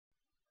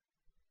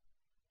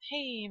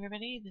Hey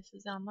everybody, this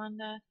is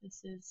Almonda. This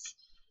is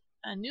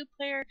a new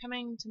player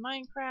coming to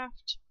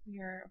Minecraft.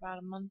 We're about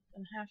a month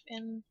and a half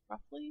in,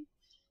 roughly.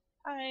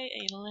 Hi,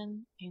 Adolin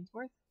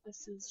Ainsworth.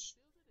 This is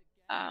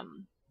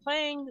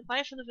playing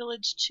Life of the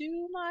Village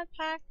 2 mod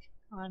pack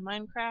on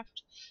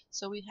Minecraft.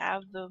 So we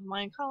have the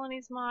Mine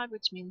Colonies mod,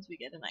 which means we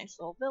get a nice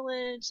little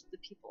village, the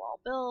people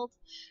all build.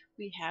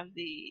 We have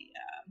we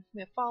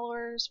have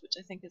followers, which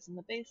I think is in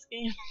the base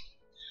game.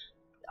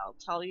 I'll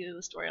tell you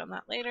the story on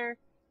that later.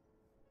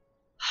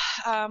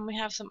 We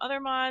have some other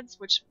mods,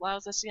 which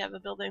allows us to have a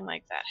building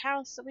like that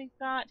house that we've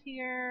got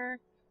here.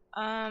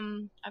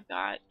 I've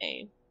got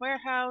a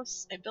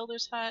warehouse, a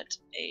builder's hut,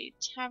 a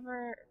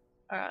tavern,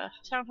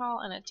 town hall,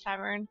 and a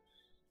tavern.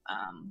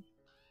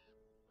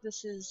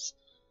 This is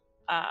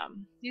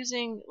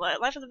using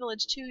Life of the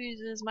Village 2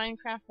 uses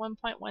Minecraft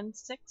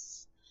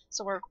 1.16,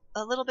 so we're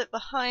a little bit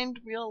behind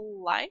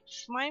real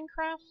life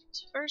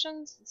Minecraft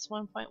versions. It's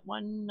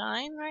 1.19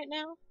 right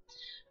now.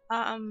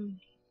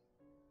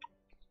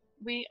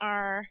 We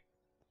are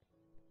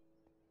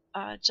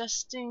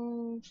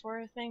adjusting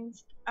for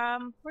things.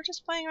 We're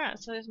just playing around.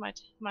 So there's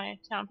my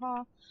town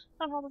hall.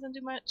 Town hall doesn't do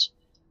much.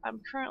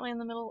 I'm currently in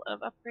the middle of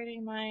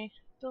upgrading my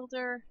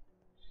builder,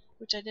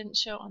 which I didn't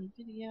show on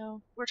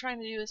video. We're trying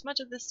to do as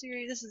much of this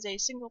series. This is a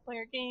single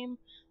player game.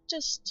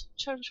 Just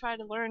try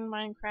to learn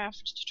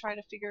Minecraft to try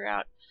to figure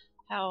out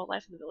how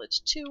Life of the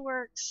Village 2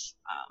 works.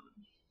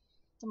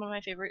 Some of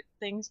my favorite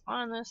things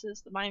on this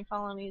is the Mine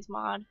Colonies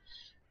mod,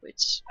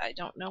 which I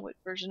don't know what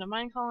version of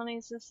Mine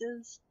Colonies this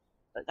is,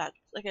 but that's,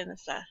 again,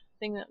 it's a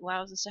thing that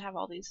allows us to have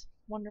all these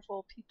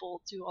wonderful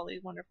people do all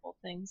these wonderful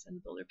things, and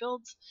the builder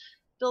build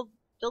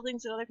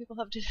buildings that other people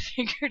have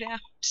figured out.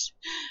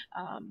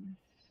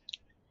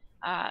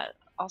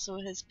 Also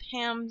it has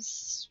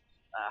Pam's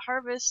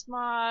harvest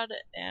mod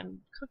and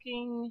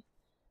cooking,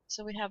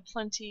 so we have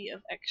plenty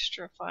of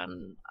extra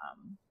fun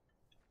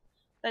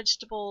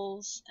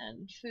vegetables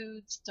and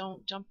foods.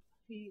 Don't jump.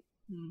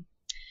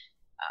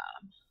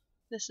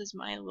 This is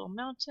my little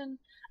mountain.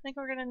 I think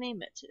we're going to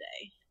name it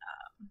today.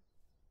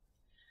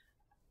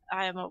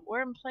 I am a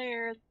Wurm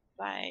player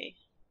by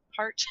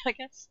heart, I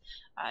guess.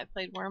 I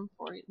played Wurm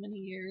for many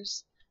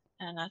years,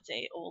 and that's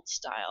a old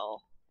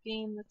style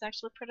game that's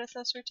actually a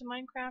predecessor to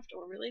Minecraft,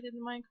 or related to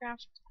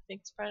Minecraft. I think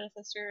it's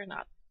predecessor,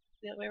 not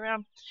the other way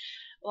around.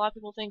 A lot of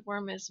people think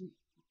Wurm is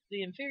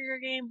the inferior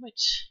game,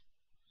 which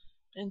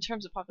in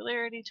terms of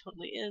popularity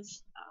totally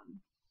is.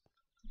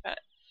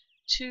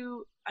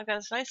 I've got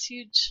this nice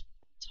huge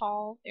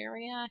tall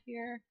area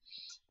here.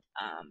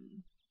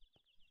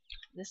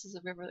 This is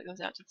a river that goes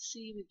out to the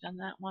sea. We've done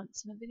that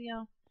once in a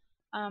video.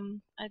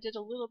 I did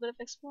a little bit of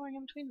exploring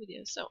in between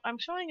videos, so I'm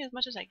showing as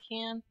much as I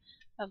can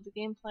of the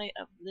gameplay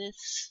of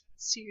this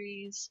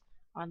series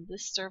on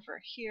this server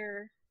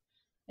here.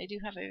 I do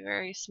have a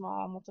very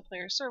small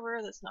multiplayer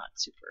server that's not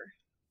super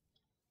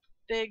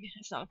big.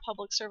 It's not a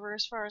public server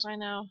as far as I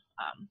know.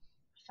 I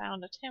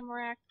found a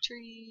tamarack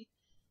tree.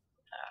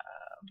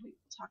 We will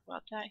talk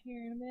about that here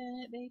in a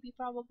minute, maybe,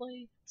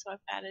 probably. So I've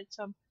added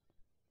some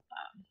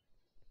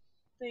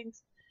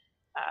things.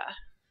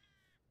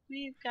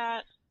 We've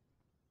got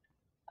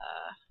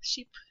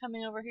sheep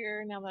coming over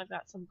here now that I've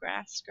got some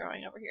grass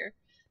growing over here.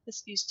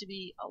 This used to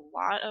be a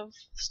lot of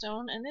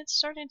stone, and it's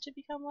starting to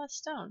become less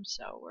stone.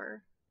 So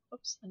we're,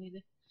 oops, I need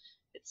to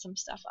get some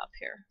stuff up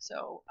here.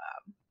 So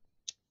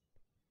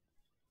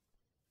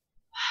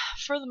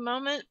for the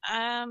moment,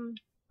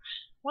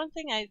 one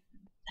thing I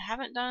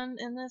haven't done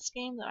in this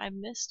game that I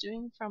miss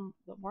doing from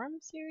the Wurm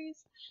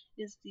series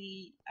is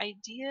the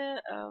idea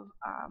of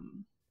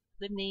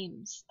the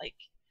names, like,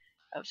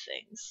 of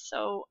things.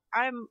 So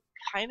I'm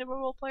kind of a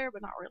role player,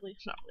 but not really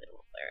a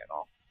role player at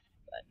all.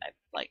 But I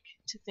like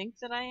to think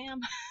that I am.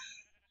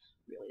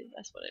 Really,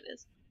 that's what it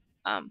is.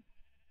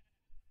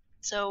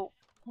 So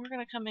we're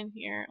gonna come in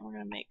here and we're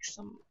gonna make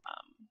some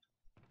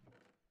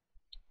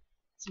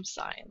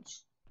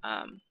signs.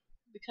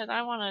 Because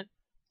I want to,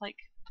 like,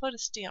 put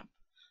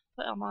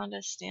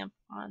Almonda's stamp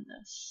on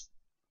this.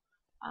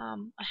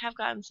 I have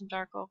gotten some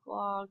dark oak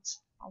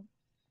logs. I'll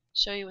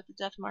show you what the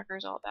death marker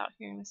is all about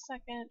here in a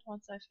second,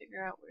 once I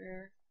figure out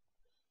where.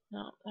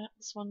 No,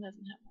 this one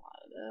doesn't have a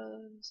lot of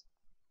those.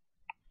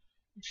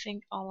 I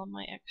think all of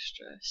my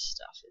extra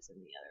stuff is in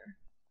the other.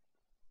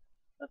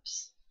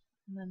 Oops.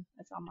 And then,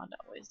 as Almonda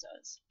always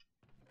does.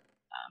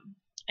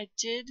 I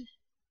did.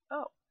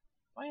 Oh,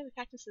 why are the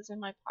cactuses in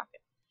my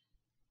pocket?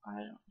 I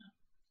don't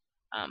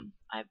know.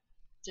 I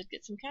did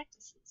get some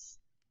cactuses.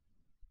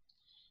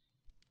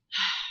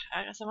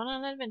 I guess I went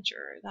on an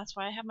adventure. That's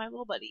why I have my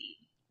little buddy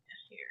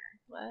here.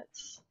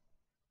 Let's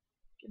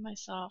give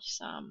myself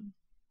some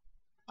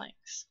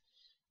planks.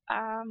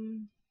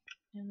 And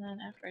then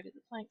after I do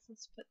the planks,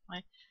 let's put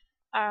my.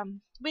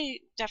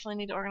 We definitely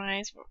need to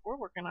organize. We're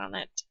working on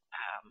it.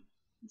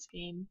 This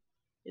game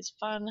is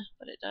fun,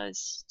 but it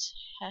does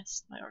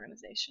test my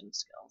organization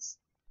skills.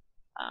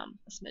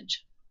 A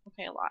smidge.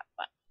 Okay, a lot,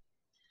 but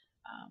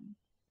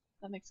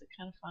that makes it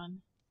kind of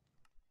fun.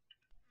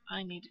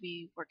 I need to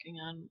be working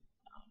on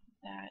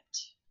that.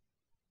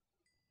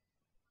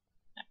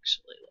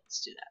 Actually,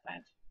 let's do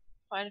that.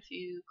 quite a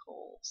few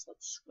coals.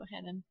 Let's go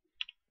ahead and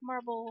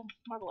marble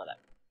it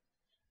up.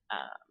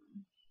 I'm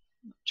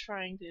not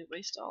trying to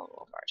waste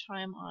all of our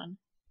time on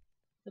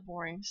the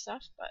boring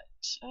stuff, but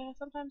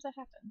sometimes that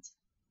happens.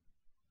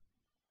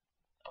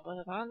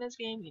 With on this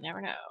game, you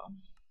never know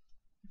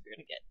if you're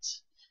gonna get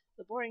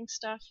the boring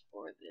stuff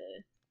or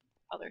the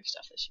other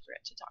stuff that you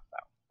forget to talk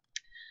about.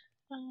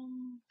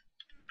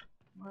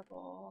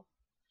 Marble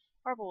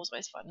was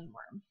always fun in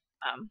Wurm.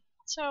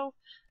 So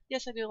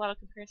yes, I do a lot of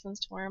comparisons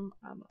to Wurm.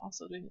 I'm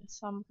also doing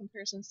some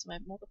comparisons to my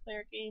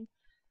multiplayer game.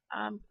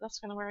 That's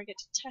kind of where I get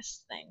to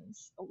test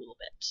things a little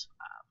bit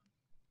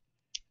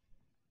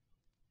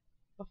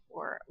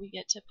before we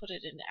get to put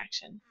it into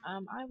action.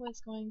 I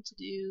was going to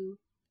do.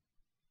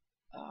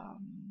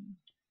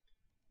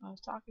 I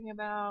was talking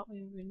about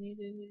we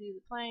needed to do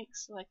the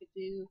planks so I could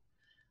do.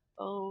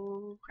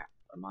 Oh crap!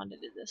 Almonda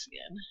did this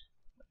again.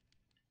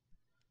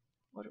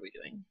 What are we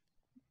doing?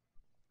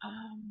 Let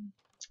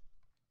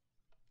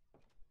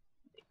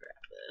me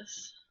grab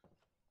this.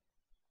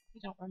 I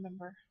don't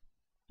remember.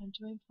 I'm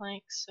doing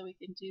planks so we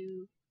can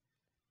do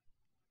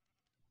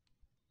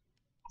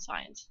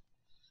signs.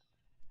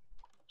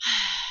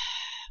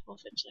 We'll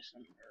eventually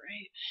remember,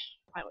 right?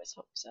 I always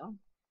hope so.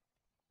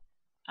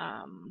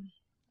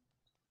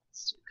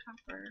 Let's do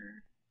copper.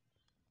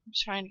 I'm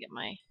trying to get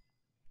my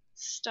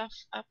stuff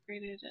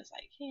upgraded as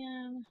I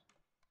can.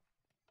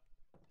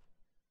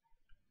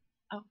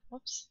 Oh,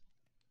 whoops.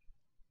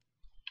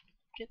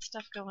 Get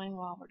stuff going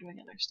while we're doing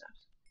other stuff.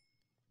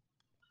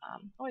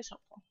 Always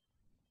helpful.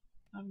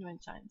 I'm doing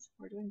signs.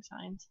 We're doing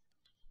signs.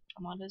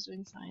 Almonda's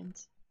doing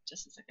signs.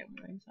 Just a second,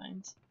 we're doing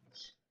signs.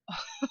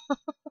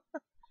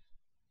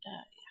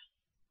 Yeah.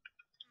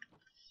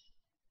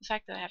 The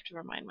fact that I have to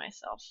remind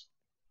myself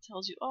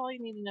tells you all you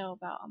need to know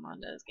about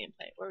Almonda's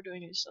gameplay. What we're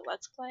doing is just a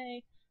let's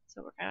play,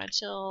 so we're kind of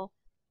chill.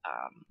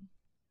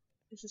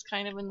 This is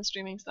kind of in the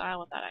streaming style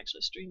without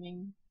actually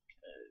streaming,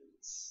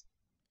 because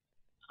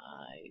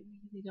I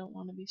really don't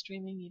want to be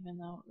streaming, even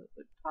though it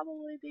would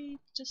probably be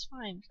just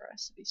fine for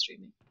us to be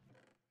streaming.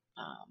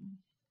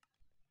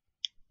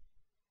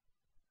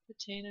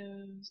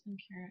 Potatoes and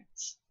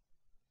carrots.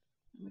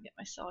 I'm gonna get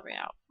my celery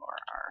out for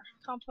our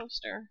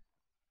composter.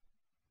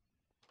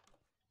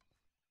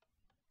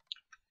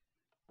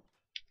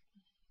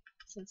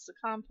 Since the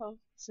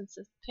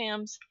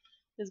Pam's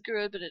is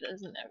good, but it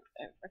doesn't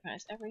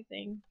recognize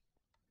everything,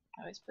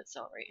 I always put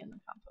celery in the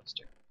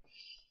composter.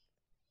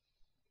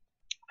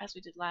 As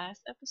we did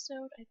last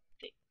episode, I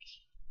think.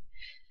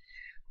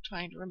 I'm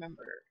trying to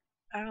remember.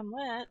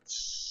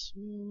 Let's.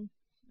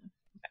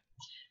 Okay.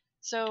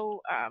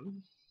 So,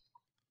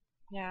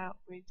 yeah,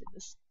 we did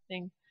this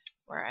thing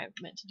where I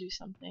meant to do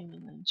something,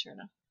 and then sure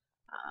enough,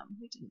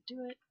 we didn't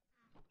do it.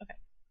 Okay,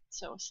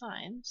 so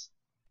signs.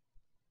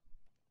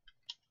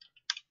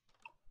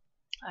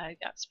 I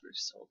got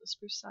sold the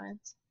spruce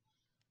signs.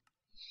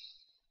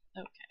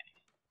 Okay.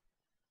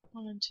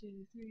 1,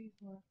 2, 3,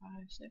 4,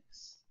 5,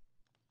 6.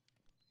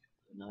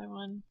 Another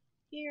one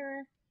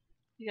here.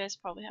 You guys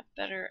probably have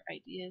better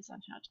ideas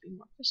on how to be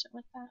more efficient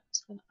with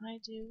that than I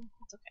do.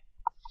 That's okay.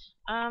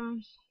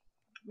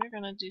 We're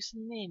gonna do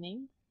some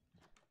naming.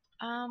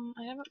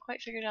 I haven't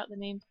quite figured out the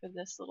name for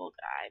this little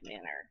guy,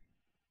 Manor.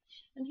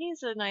 And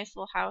he's a nice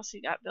little house he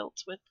got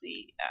built with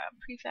the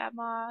prefab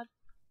mod.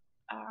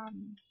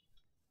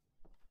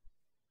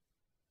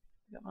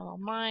 Got my little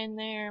mine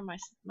there, my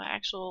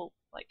actual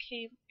like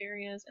cave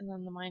areas, and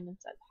then the mine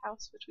inside the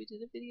house, which we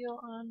did a video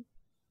on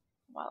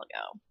a while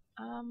ago.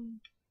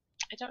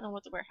 I don't know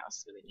what the warehouse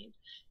is going to need.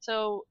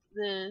 So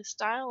the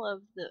style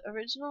of the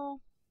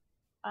original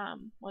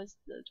was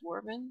the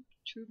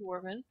true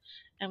dwarven,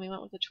 and we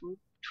went with the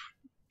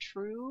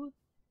true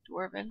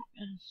dwarven.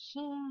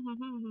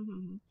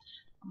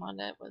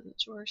 Almonda wasn't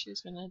sure she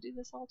was going to do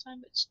this all the time,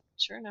 but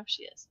sure enough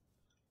she is.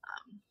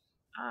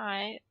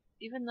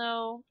 Even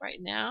though right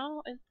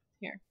now,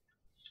 here.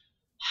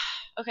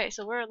 Okay,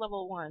 so we're at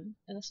level 1,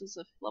 and this is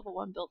a level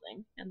 1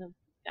 building, and the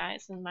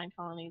guys in mine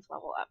colonies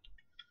level up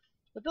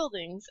the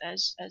buildings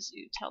as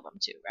you tell them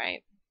to,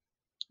 right?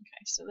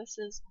 Okay, so this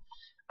is,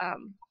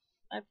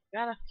 I've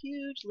got a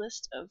huge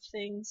list of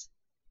things,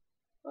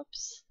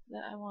 whoops,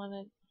 that I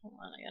wanted. Hold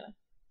on, I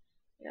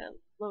gotta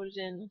load it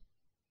in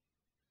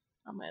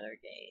on my other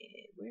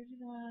game.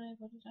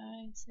 What did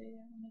I say I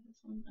wanted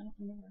this one? I don't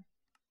remember.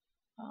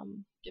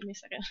 Give me a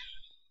second.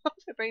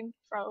 My brain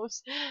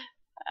froze.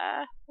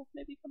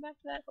 Maybe come back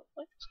to that,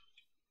 hopefully.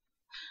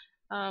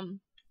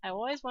 I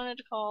always wanted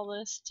to call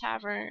this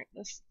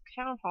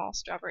town hall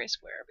Strawberry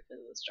Square because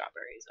of the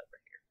strawberries over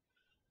here.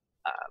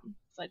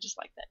 So I just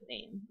like that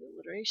name, the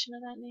alliteration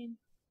of that name.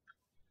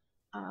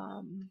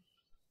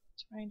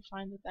 Trying to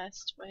find the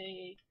best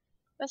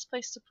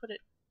place to put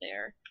it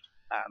there.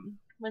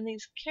 When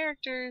these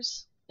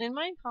characters, in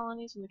mine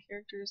colonies, when the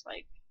characters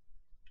like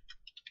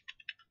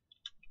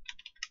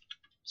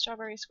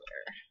Strawberry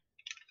Square,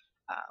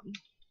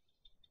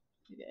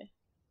 okay,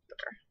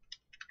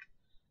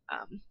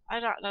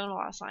 I've done a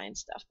lot of science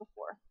stuff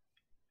before.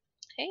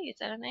 Hey,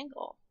 it's at an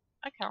angle.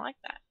 I kind of like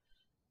that.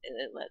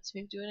 It lets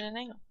me do it at an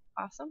angle.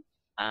 Awesome.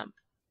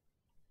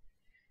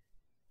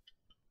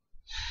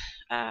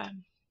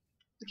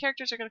 the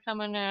characters are going to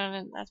come in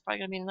and that's probably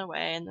going to be in their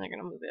way, and then they're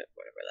going to move it,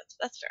 whatever.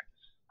 That's fair.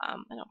 I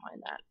don't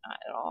mind that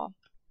at all.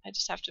 I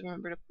just have to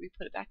remember to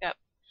re-put it back up.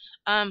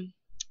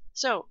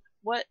 So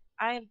what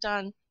I have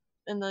done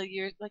in the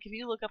years, like if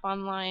you look up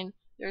online,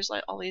 there's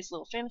like all these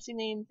little fantasy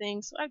name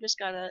things. So I've just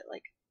got a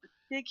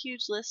big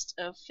huge list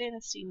of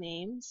fantasy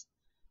names,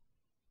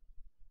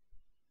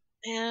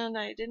 and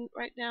I didn't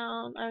write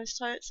down. I was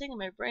saying in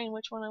my brain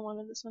which one I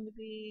wanted this one to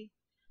be.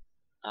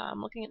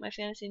 Looking at my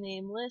fantasy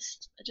name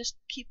list, I just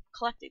keep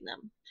collecting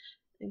them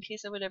in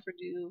case I would ever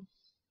do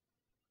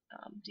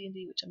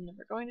D&D, which I'm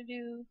never going to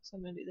do, so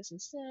I'm going to do this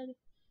instead.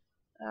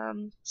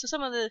 So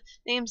some of the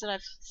names that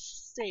I've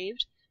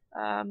saved: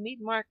 Mead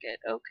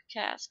Market, Oak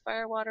Cask,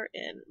 Firewater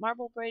Inn,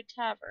 Marble Braid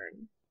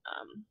Tavern,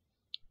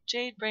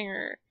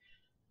 Jadebringer,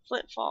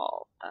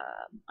 Flintfall,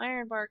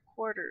 Ironbark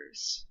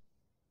Quarters.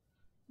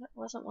 That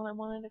wasn't what I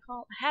wanted to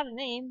call it. I had a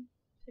name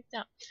picked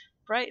out.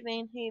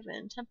 Brightvein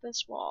Haven,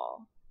 Tempest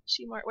Wall,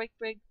 Shemart,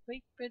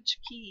 Wakebridge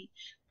Key,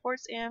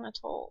 Ports Ann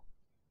Atoll.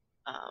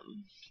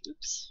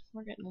 Oops,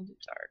 we're getting into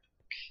dark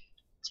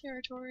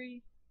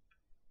territory.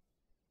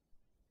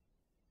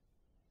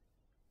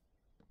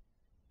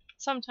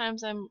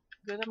 Sometimes I'm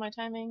good at my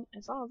timing.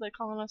 As long as I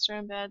call a monster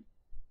in bed,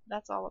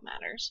 that's all that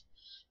matters.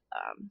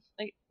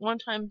 I one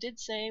time did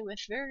say with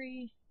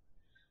very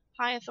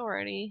high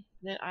authority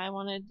that I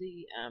wanted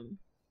the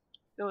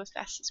go as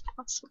fast as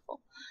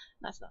possible.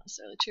 That's not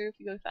necessarily true. If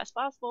you go as fast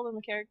as possible, then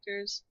the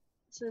characters,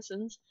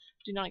 citizens,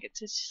 do not get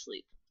to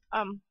sleep.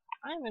 I'm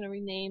going to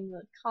rename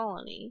the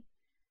colony.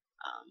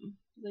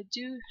 They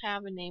do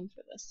have a name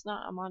for this. It's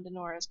not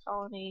AlmondaNora's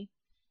colony.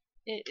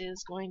 It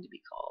is going to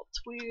be called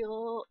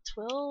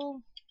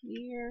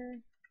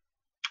Twilmere.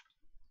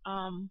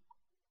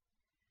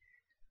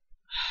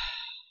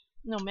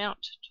 No,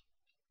 Mount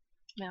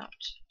Twilmere.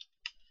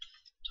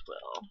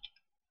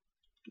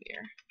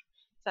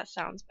 That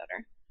sounds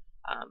better.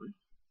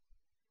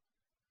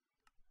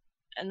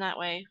 And that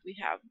way we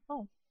have.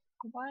 Oh,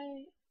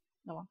 why?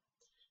 No.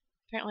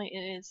 Apparently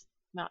it is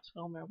Mount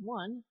Twilmere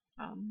 1.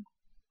 Oh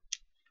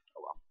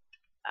well.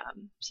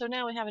 So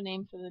now we have a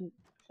name for the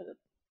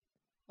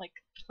like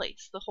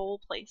place. The whole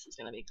place is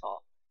going to be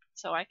called.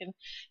 So I can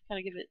kind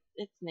of give it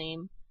its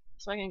name.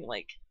 So I can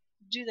like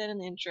do that in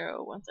the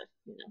intro once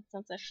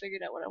since I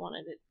figured out what I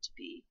wanted it to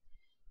be.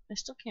 I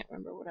still can't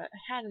remember what I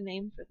had a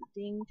name for the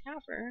Ding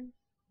Tavern.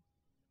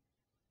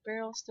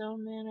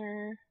 Barrelstone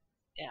Manor.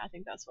 Yeah, I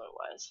think that's what it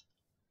was.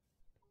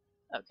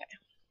 Okay.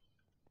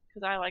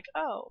 Because I like,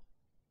 oh,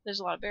 there's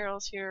a lot of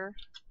barrels here.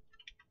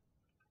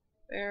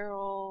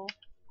 Barrel,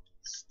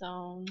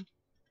 stone.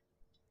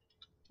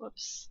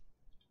 Whoops.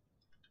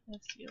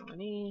 That's the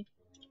only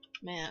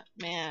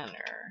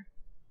manor.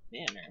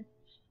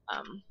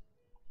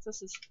 So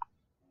this is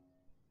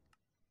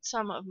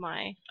some of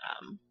my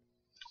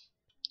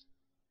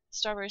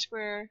Strawberry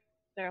Square,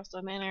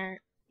 Barrelstone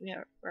Manor.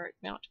 We're at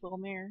Mount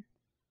Twilmere.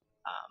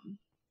 I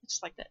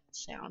just like that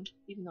sound,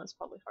 even though it's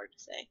probably hard to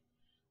say.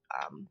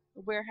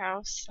 The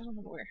warehouse. I don't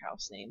have a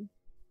warehouse name.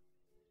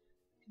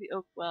 It could be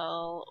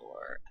Oakwell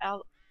or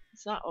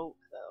It's not oak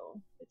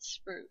though. It's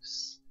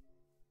spruce.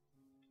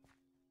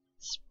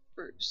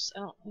 Spruce.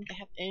 I don't think they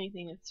have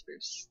anything with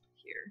spruce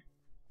here.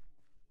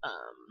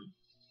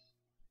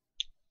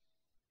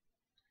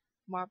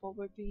 Marble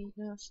would be.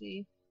 Let's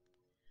see.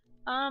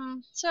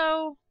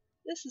 So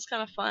this is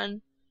kind of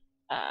fun.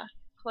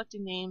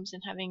 Collecting names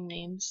and having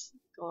names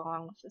go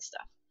along with this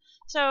stuff.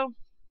 So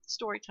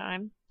story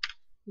time.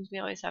 We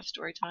always have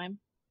story time,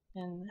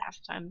 and half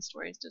the time the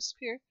stories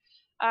disappear.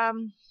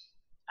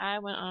 I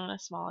went on a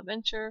small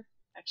adventure,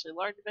 actually a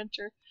large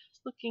adventure,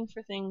 looking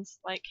for things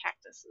like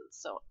cactuses.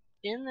 So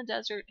in the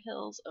desert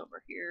hills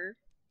over here,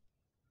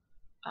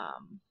 I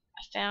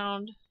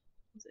found,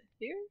 was it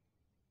here?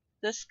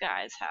 This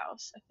guy's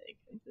house, I think.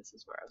 I think this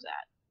is where I was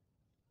at.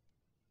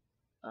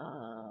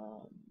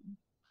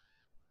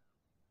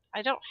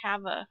 I don't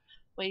have a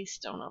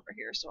waystone over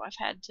here, so I've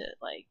had to,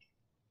 like,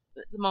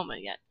 at the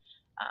moment yet.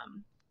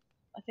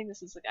 I think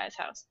this is the guy's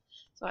house.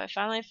 So I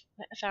finally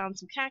found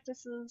some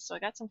cactuses, so I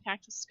got some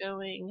cactus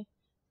going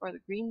for the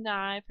green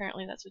dye.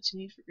 Apparently that's what you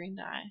need for green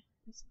dye.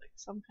 It's like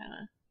some kind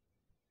of...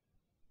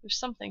 There's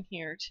something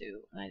here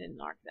too, and I didn't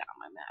mark that on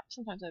my map.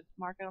 Sometimes I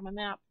mark it on my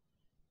map.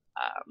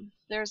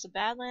 There's a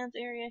Badlands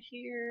area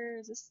here.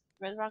 Is this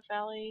Red Rock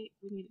Valley?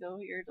 We need to go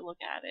here to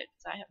look at it,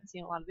 because I haven't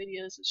seen a lot of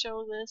videos that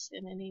show this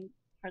in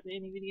hardly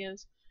any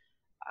videos.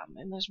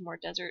 And there's more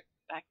desert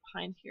back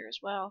behind here as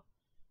well.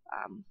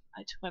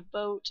 I took my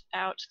boat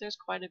out. There's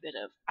quite a bit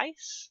of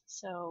ice,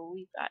 so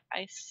we've got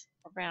ice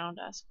around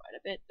us quite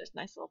a bit. There's a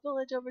nice little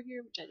village over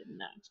here, which I did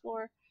not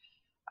explore.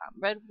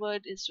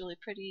 Redwood is really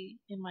pretty.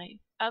 In my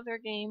other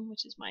game,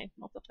 which is my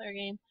multiplayer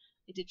game,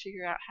 I did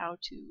figure out how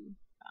to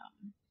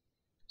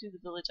do the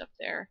village up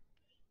there.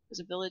 There's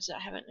a village that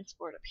I haven't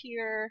explored up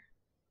here.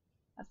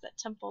 That's that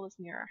temple that's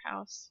near our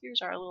house.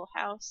 Here's our little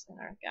house and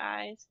our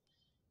guys.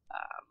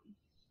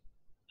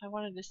 I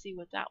wanted to see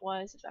what that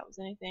was, if that was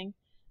anything.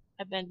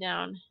 I've been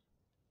down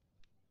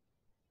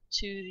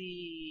to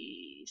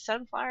the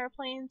Sunflower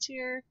Plains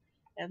here.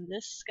 and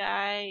this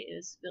guy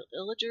is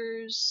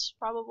villagers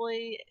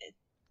probably.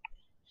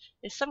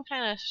 It's some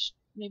kind of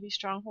maybe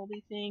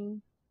strongholdy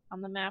thing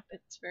on the map.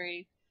 It's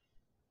very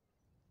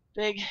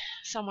big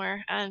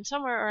somewhere, and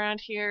somewhere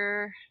around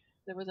here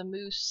there was a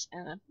moose,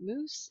 and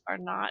moose are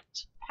not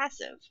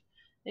passive.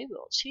 They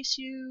will chase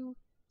you,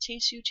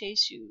 chase you,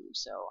 chase you.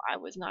 So I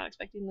was not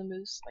expecting the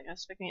moose. Like I was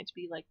expecting it to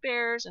be like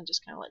bears and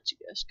just kind of let you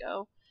guys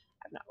go.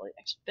 I've not really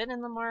actually been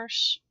in the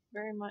marsh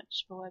very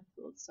much, but I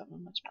don't know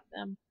much about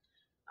them.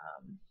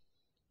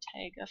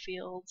 Taiga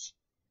fields.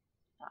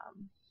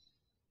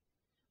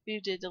 We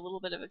did a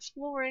little bit of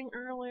exploring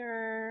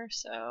earlier,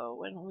 so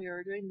when we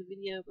were doing the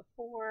video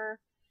before,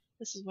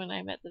 this is when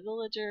I met the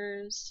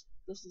villagers.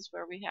 This is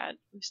where we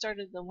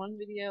started the one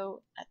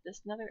video at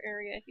this nether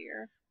area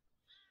here,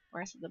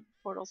 where I said the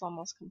portal's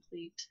almost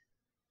complete.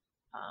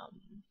 I'm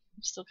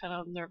still kind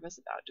of nervous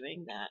about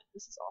doing that.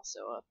 This is also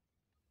a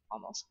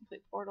almost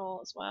complete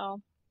portal as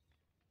well.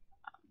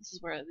 This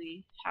is where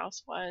the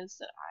house was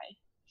that I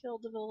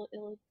killed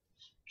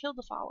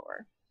the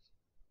follower,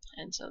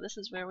 and so this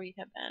is where we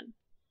have been.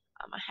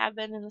 I have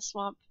been in the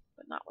swamp,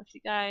 but not with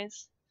you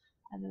guys.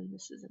 And then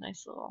this is a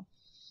nice little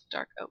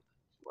dark oak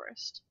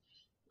forest,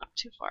 not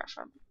too far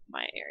from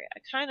my area. I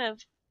kind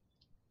of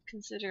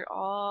consider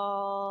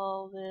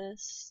all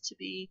this to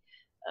be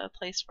a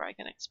place where I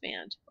can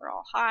expand. We're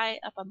all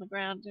high up on the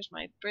ground. There's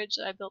my bridge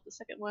that I built, the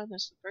second one.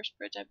 There's the first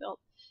bridge I built,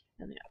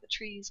 and then the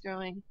trees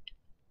growing.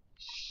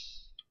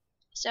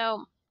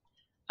 So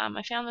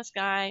I found this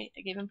guy.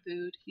 I gave him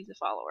food. He's a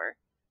follower.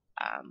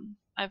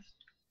 I've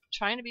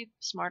trying to be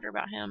smarter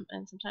about him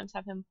and sometimes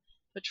have him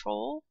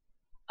patrol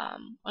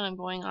when I'm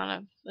going on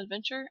an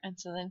adventure, and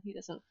so then he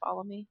doesn't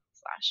follow me.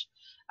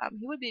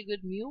 He would be a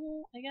good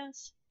mule, I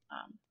guess.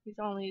 He's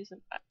only used a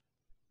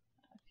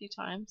few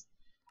times.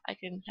 I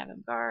can have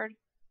him guard.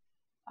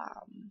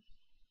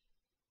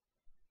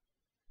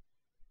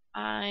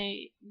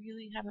 I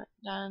really haven't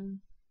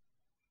done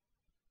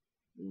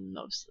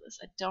most of this.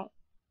 I don't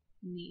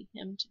need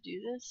him to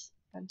do this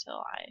until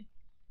I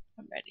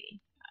am ready.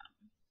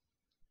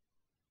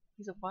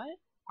 He's a what?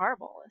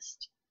 Arbalist.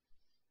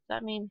 Does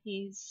that mean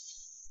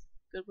he's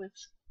good with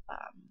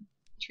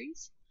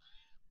trees?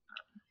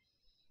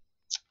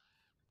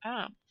 I don't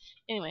know.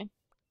 Anyway,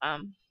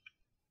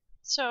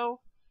 so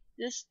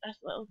this at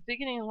the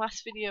beginning of the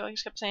last video, I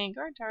just kept saying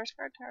guard towers,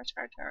 guard towers,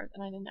 guard towers,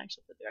 and I didn't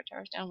actually put the guard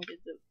towers down. We did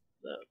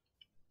the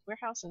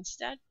warehouse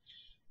instead.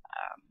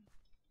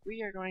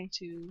 We are going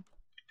to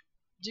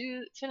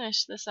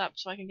finish this up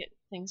so I can get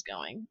things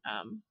going.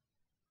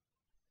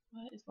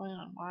 What is going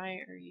on?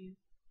 Why are you?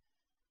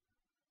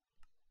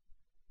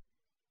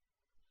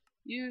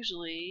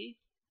 Usually,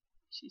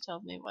 she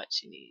tells me what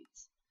she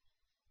needs.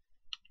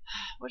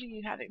 What are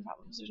you having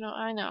problems? There's no.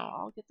 I know.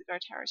 I'll get the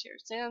guard towers here.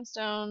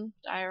 Sandstone,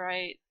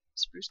 diorite,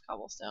 spruce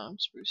cobblestone,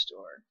 spruce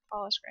door,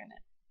 polished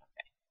granite.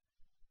 Okay.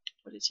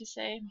 What did she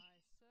say?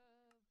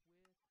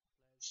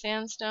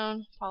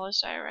 Sandstone,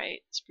 polished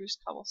diorite, spruce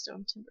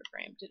cobblestone, timber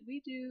frame. Did we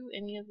do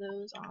any of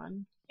those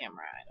on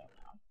camera? I don't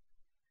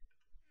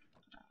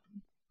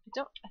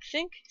know. I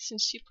think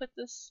since she put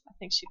this,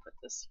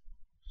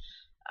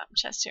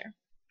 chest here.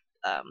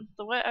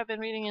 The way I've been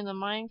reading in the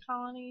mine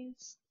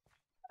colonies,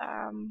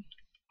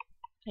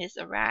 is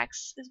the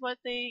racks is what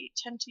they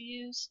tend to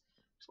use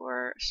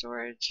for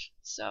storage.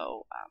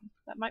 So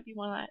that might be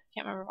one. I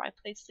can't remember if I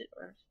placed it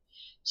or if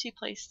she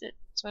placed it.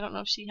 So I don't know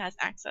if she has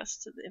access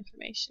to the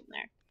information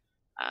there.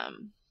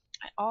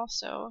 I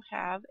also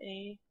have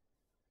a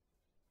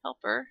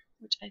helper,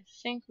 which I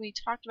think we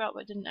talked about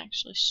but didn't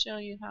actually show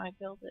you how I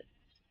build it.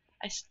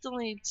 I still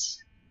need.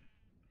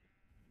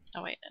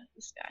 Oh wait,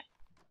 this guy.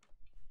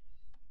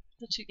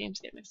 The two games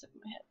get mixed up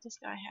in my head. This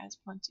guy has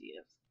plenty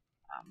of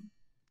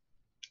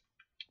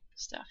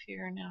stuff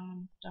here. Now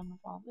I'm done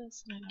with all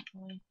this, and I'm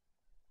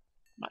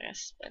not gonna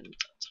spend a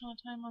ton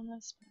of time on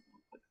this, but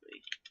I'll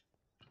quickly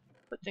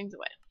put things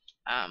away.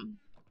 I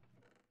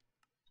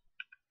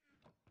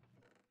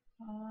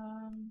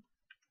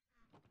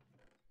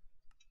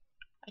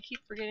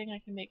keep forgetting I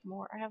can make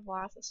more. I have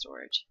lots of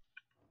storage,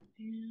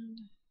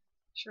 and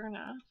sure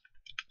enough,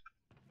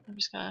 I'm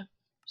just gonna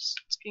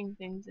sking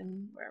things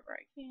in wherever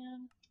I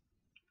can,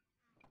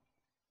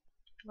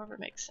 wherever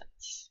makes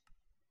sense.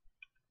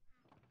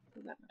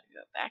 Because I'm gonna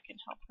go back and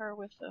help her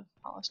with the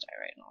polished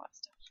diorite and all that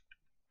stuff.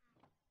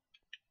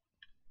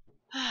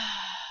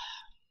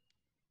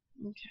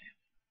 Okay.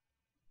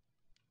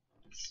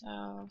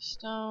 So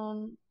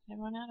stone. Did I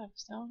run out of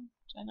stone?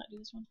 Did I not do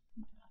this one? I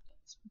might not have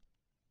done this one.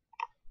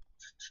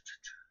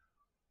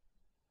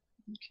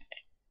 Okay.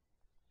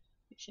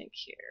 I think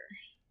here.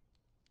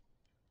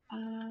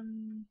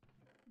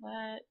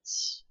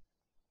 Let's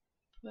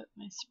put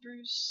my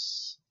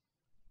spruce.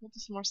 We'll do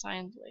some more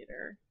signs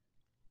later.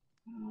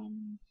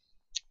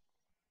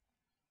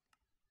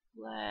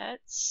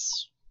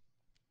 Let's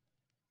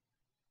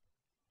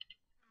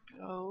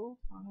go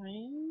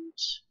find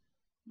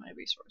my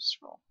resource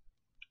scroll.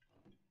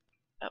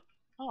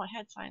 Oh, I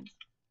had signs.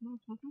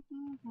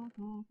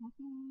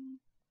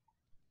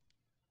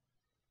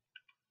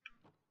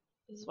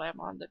 This is why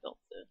Almonda built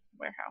the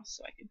warehouse,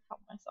 so I can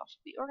help myself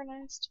be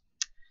organized.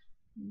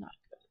 Not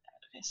good at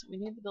that. Okay, so we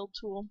need the build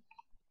tool,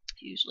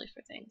 usually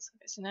for things.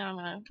 Okay, so now I'm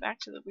going to back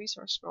to the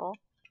resource scroll.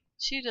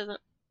 She doesn't,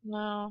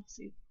 no,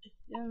 see, it's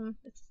a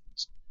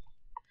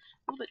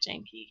little bit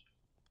janky.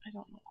 I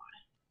don't know why.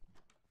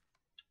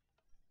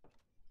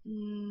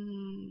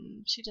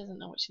 She doesn't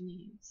know what she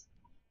needs.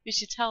 Maybe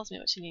she tells me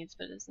what she needs,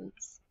 but isn't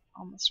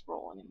on the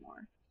scroll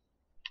anymore.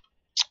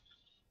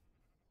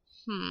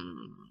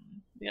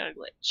 We got a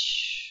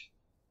glitch.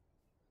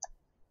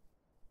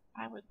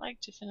 I would like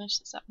to finish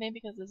this up,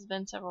 maybe because it's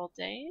been several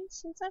days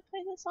since I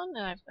played this one,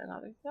 and I've done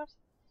other stuff.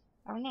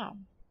 I don't know.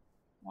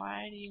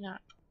 Why do you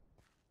not?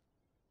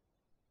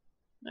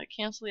 I'm going to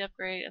cancel the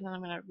upgrade, and then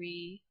I'm going to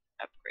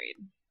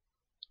re-upgrade.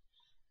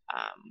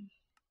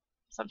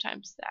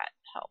 Sometimes that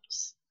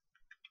helps.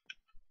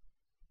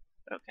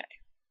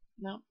 Okay.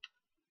 Nope.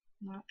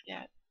 Not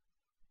yet.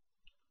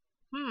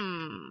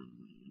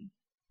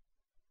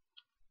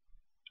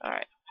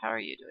 Alright, how are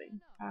you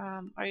doing?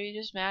 Are you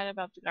just mad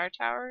about the guard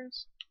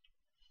towers?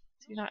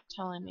 So you're not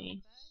telling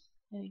me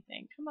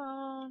anything. Come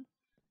on.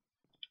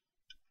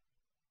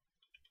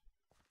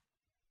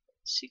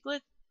 She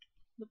glitched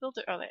the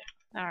builder. Oh, there.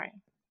 Alright.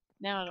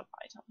 Now it'll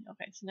probably tell me.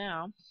 Okay, so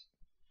now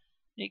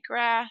I need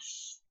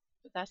grass,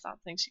 but that's not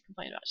the thing she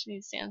complained about. She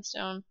needs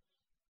sandstone,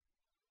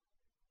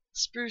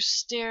 spruce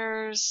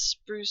stairs,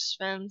 spruce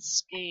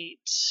fence gate,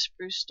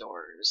 spruce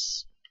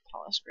doors,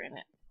 polished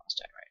granite, polished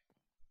diorite.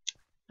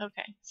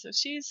 Okay, so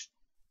she's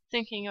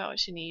thinking about what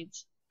she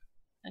needs,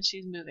 and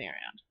she's moving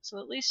around. So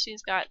at least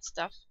she's got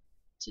stuff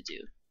to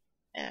do,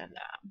 and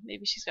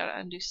maybe she's got to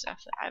undo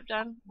stuff that I've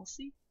done. We'll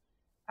see.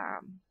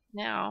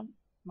 Now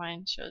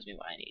mine shows me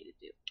what I need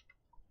to do.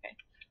 Okay,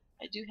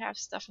 I do have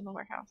stuff in the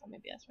warehouse, and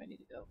maybe that's where I need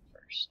to go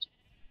first.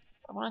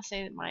 I want to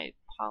say that my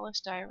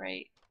polished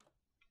diorite,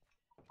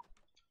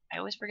 I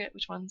always forget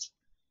which ones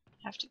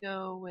have to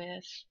go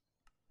with.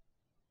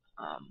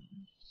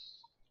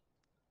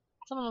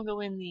 Some of them go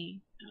in the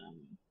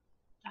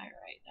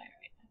diorite.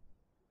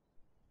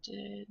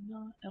 Did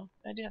not. Oh,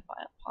 I do have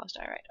polished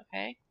diorite.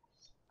 Okay.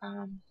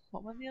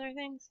 What were the other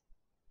things?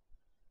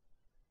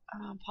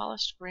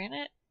 Polished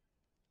granite.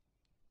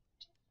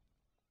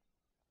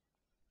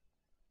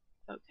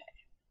 Okay.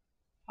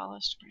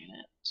 Polished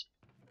granite.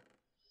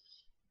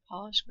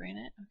 Polished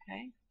granite.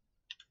 Okay.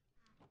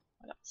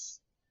 What else?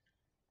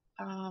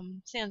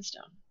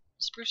 Sandstone.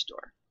 Spruce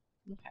door.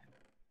 Okay.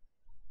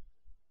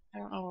 I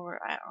don't know where we're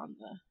at on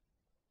the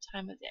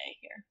time of day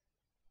here.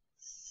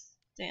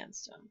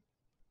 Sandstone.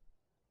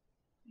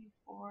 3,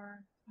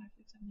 4, 5,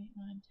 6, 7, 8,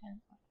 9, 10,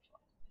 11,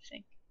 12, I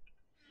think.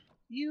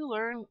 You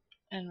learn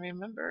and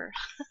remember,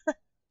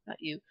 not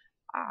you,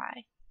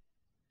 I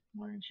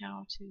learn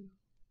how to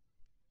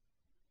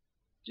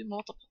do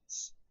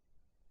multiples.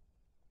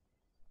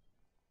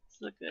 This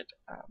is a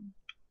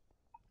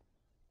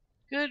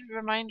good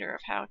reminder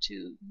of how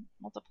to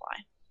multiply.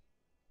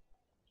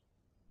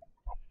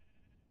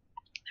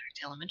 Back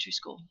to elementary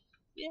school.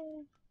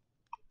 Yay!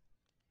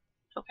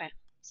 Okay,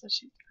 so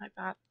I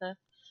got the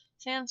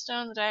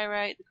sandstone, the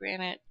diorite, the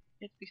granite.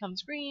 It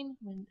becomes green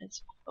when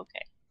it's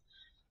okay.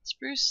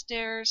 Spruce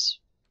stairs,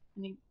 I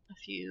need a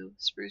few.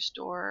 Spruce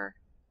door,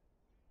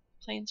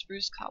 plain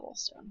spruce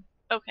cobblestone.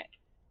 Okay,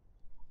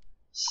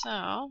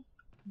 so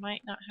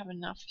might not have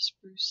enough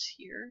spruce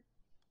here,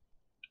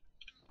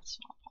 so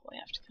I'll probably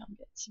have to come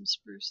get some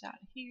spruce out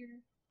of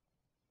here.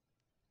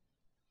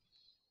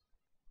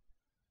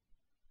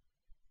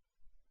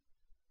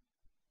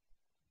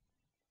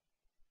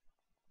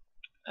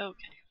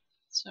 Okay,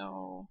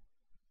 so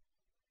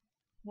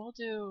we'll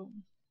do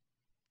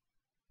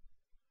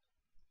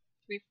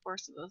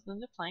 3/4 of those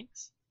into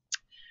planks.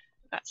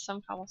 I've got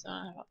some cobblestone,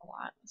 I have a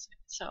lot.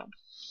 So,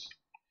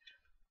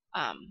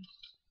 I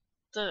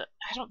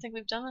don't think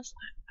we've done this.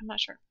 I'm not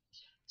sure.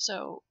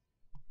 So,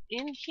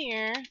 in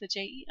here, the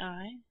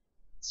JEI,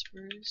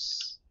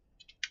 spruce,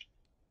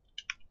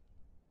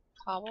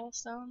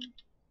 cobblestone.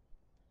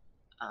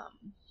 I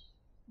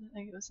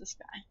think it was this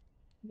guy. I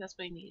think that's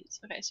what he needs.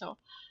 Okay, so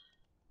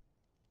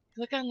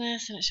click on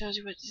this, and it shows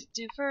you what to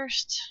do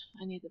first.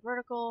 I need the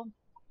vertical.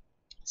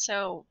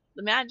 So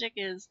the magic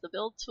is the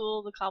build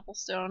tool, the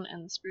cobblestone,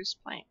 and the spruce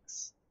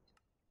planks.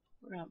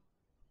 We're going to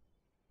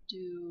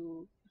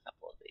do a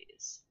couple of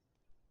these.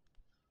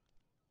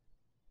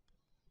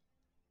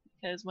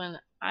 Because when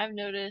I've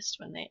noticed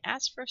when they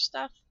ask for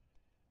stuff,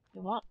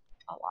 they want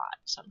a lot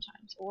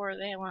sometimes, or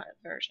they want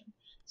a version.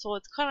 So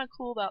what's kind of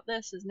cool about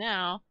this is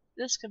now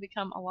this can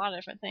become a lot of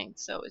different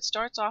things. So it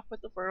starts off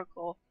with the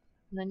vertical,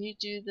 and then you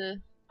do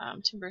the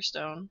timber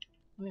stone.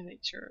 Let me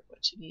make sure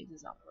what she needs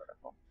is on the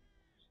vertical.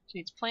 She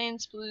needs plain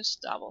spruce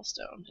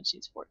cobblestone, and she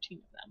needs 14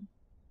 of them.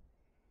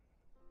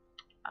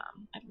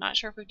 I'm not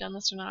sure if we've done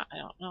this or not. I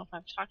don't know if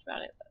I've talked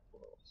about it, but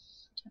we'll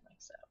pretend like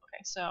so.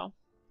 Okay, so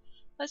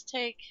let's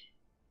take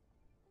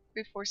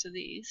 3/4 of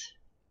these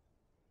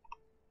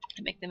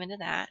and make them into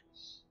that.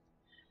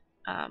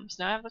 So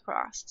now I have the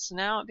cross. So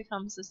now it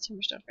becomes this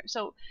timber stone frame.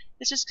 So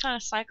it just kind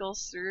of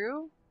cycles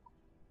through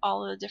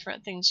all of the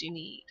different things you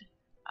need.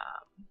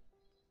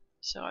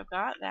 So I've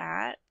got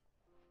that.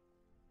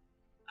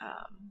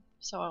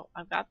 So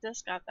I've got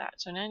this, got that.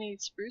 So now I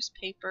need spruce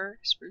paper,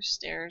 spruce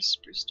stairs,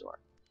 spruce door.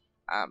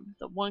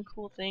 The one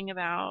cool thing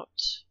about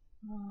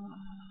I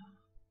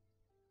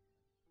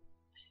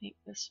think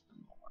this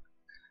one will work.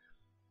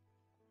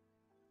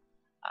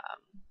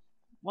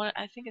 One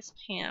I think it's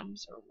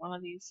Pam's or one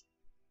of these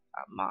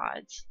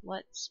mods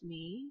lets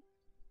me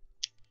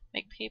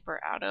make paper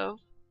out of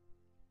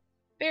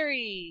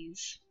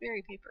berries,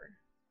 berry paper.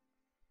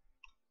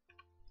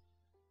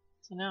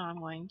 So now I'm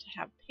going to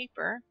have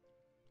paper,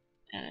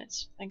 and I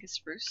think it's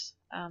spruce.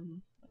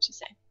 What'd she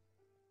say?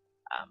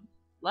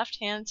 Left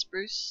hand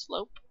spruce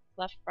slope,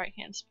 left right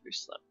hand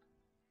spruce slope.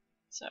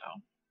 So,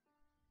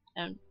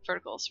 and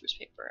vertical spruce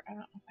paper. I don't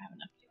know if I have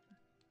enough paper.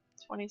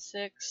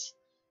 26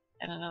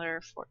 and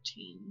another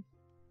 14.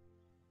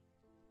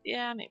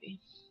 Yeah, maybe.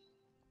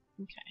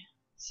 Okay,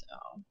 so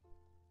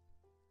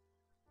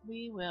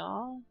we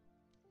will,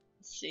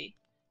 let's see,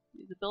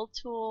 do the build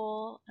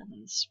tool and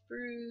then the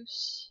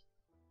spruce.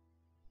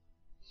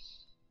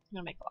 I'm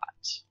gonna make a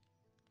lot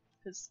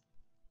because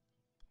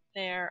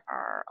there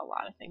are a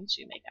lot of things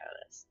you make out of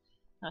this.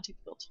 Now take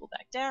the build tool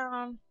back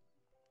down.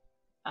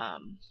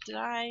 Did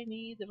I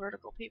need the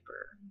vertical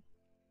paper?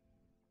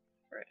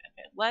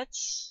 Okay,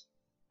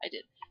 I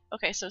did.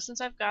 Okay, so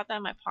since I've got that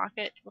in my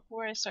pocket,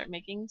 before I start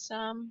making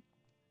some,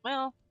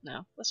 well,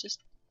 no,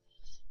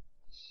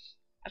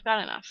 I've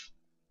got enough.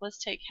 Let's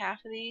take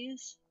half of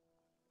these.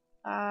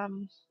 I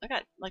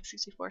got like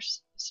 64,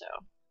 so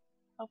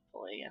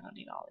hopefully I don't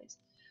need all these.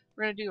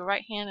 We're gonna do a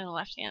right hand and a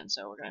left hand,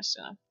 so we're gonna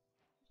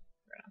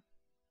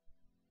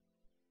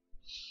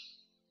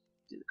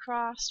do the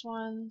crossed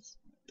ones,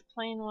 the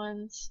plain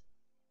ones.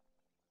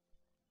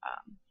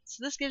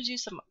 So this gives you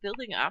some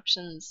building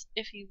options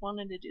if you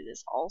wanted to do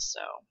this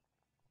also.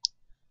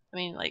 I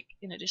mean, like,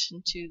 in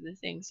addition to the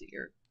things that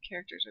your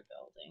characters are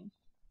building.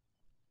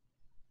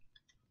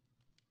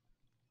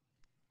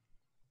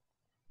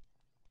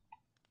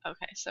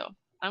 Okay, so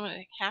I'm going to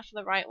take half of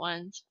the right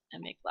ones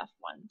and make left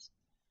ones.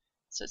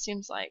 So it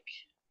seems like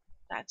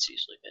that's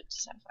usually good to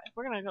satisfy.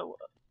 We're going to go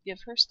give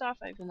her stuff,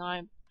 even though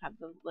I have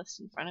the list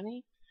in front of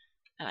me.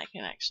 And I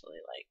can actually,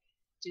 like,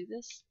 do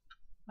this.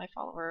 My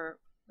follower,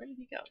 where did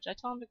he go? Did I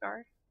tell him to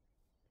guard?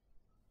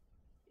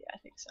 Yeah, I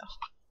think so.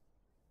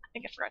 I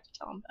think I forgot to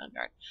tell him to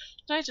guard.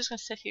 So I'm just going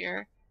to sit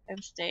here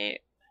and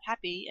stay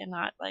happy and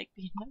not, like,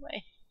 be in my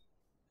way.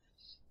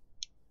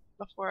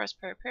 Before I was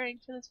preparing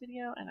for this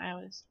video, and I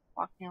was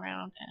walking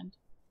around and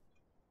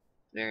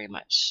very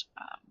much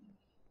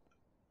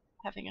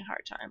having a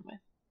hard time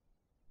with.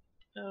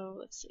 Oh,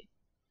 let's see.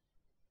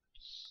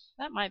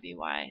 That might be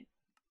why.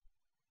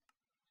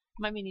 I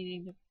might be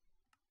needing to.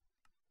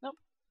 Nope,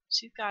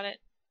 she's got it.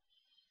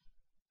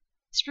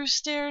 Spruce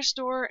stairs,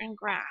 door, and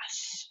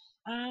grass.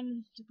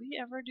 Did we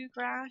ever do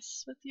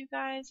grass with you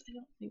guys? I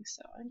don't think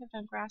so. I think I've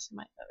done grass in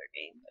my other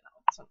game, but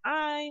not this one.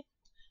 I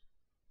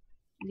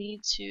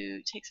need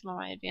to take some of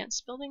my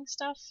advanced building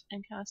stuff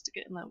and kind of stick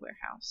it in the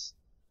warehouse.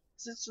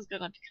 Because this is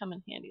going to come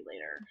in handy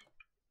later.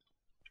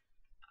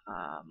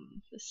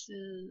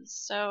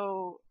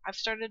 So I've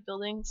started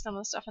building some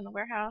of the stuff in the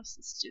warehouse.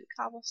 Let's do the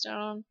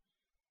cobblestone,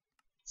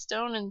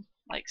 stone, and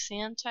like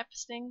sand type of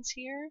things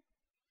here.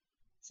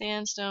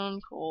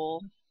 Sandstone,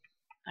 coal.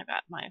 I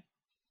got my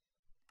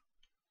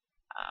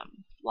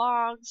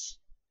logs.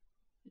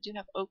 I do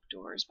have oak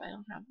doors, but I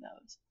don't have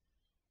those.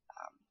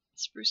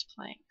 Spruce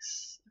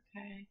planks.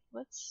 Okay,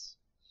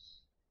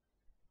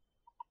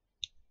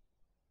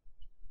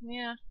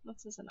 yeah,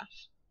 this is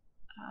enough.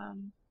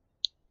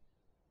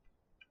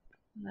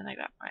 And then I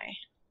got my,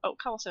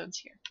 cobblestone's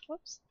here.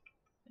 Whoops,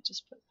 I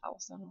just put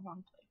cobblestone in the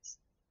wrong place.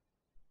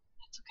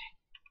 That's okay.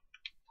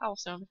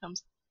 Cobblestone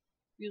becomes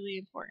really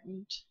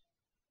important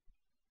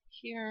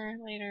here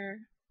later.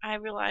 I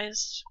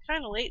realized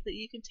kind of late that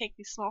you can take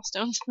these small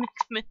stones and make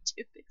them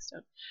into big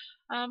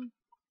stone.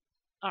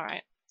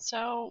 Alright,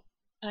 so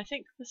I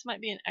think this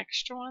might be an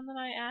extra one that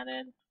I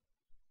added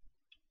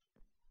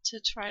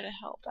to try to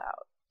help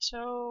out.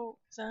 So,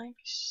 okay,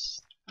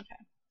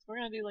 so we're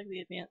gonna do like the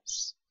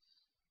advanced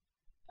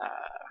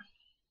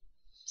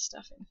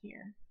stuff in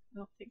here. I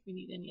don't think we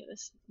need any of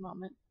this at the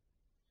moment.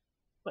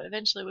 What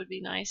eventually would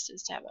be nice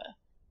is to have a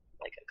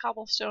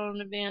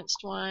cobblestone advanced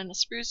one, a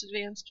spruce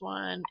advanced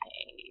one,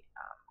 a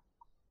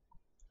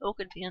oak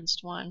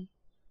advanced one.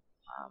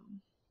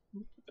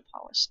 We'll put the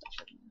polished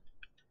stuff in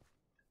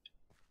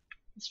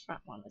this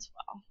front one as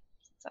well,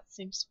 since that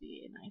seems to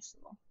be a nice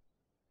little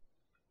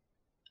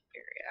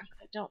area.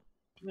 I don't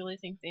really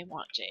think they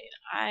want jade.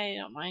 I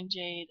don't mind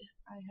jade.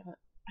 I have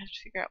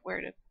to figure out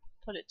where to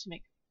put it to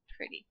make it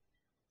pretty.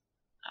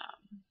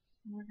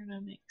 We're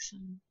gonna make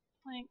some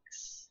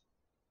planks.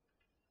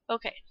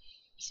 Okay,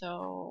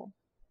 so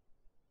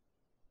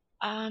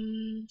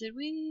did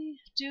we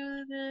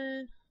do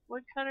the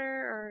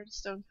woodcutter or the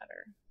stone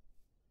cutter?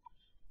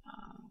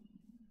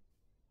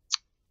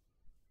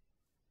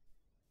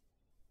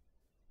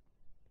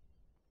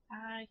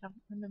 I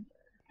don't remember.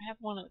 I have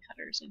one of the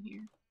cutters in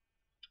here.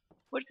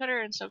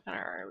 Woodcutter and stone cutter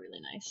are really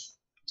nice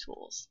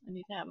tools. I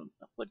need to have a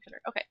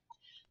woodcutter. Okay,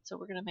 So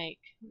we're going to make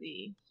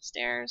the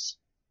stairs.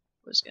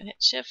 We're just going to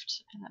hit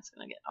shift, and that's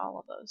going to get all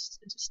of those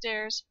into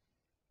stairs.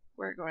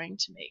 We're going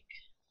to make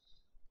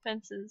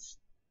fences.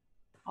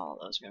 All of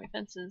those are going to be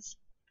fences.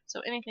 So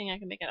anything I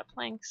can make out of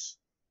planks.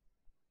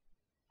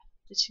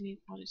 Did she need?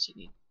 What did she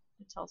need?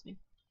 It tells me.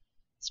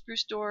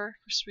 Spruce door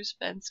for spruce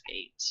fence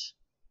gate.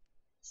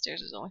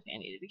 Stairs is the only thing I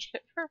needed to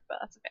get her, but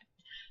that's okay.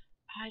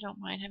 I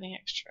don't mind having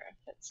extra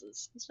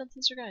fences. These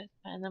fences are good.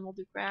 And then we'll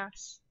do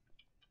grass.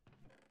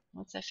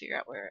 Once I figure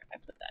out where I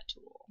put that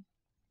tool.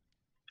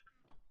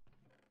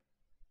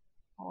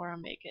 Or I'll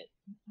make it.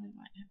 I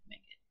might have to make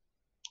it.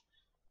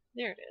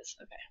 There it is.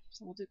 Okay.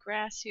 So we'll do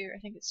grass here. I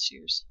think it's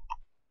shears.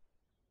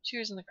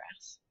 Shears in the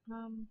grass.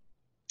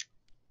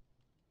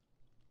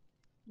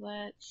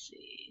 Let's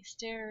see.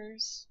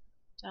 Stairs.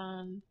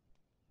 Done.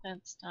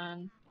 Fence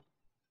done.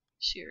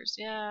 Shears.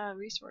 Yeah,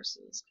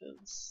 resources.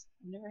 Because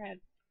I've never had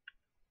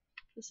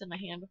this in my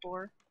hand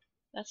before.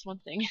 That's one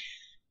thing.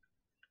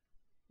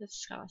 This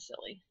is kind of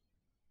silly.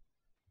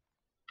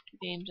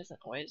 The game doesn't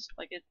always,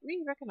 like, it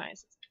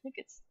re-recognizes. I think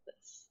it's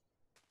this.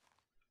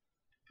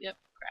 Yep,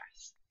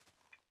 grass.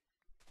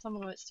 Some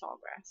of it's tall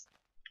grass.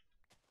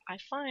 I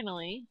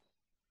finally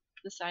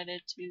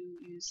decided to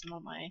use some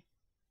of my,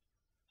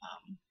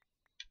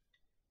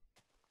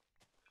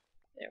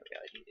 there we go,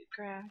 I needed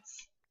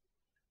grass.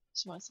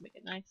 Just wanted to make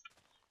it nice.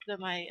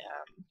 My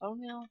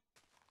bone meal.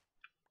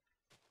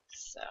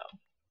 So,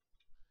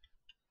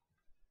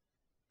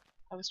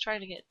 I was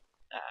trying to get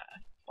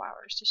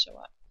flowers to show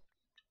up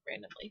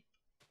randomly.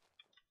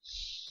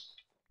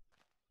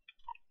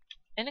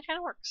 And it kind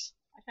of works.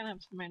 I kind of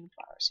have some random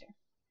flowers here.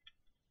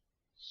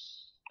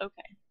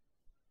 Okay.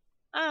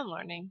 I'm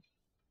learning.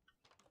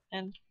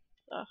 And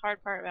the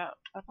hard part about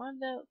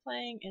Almonda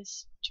playing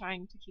is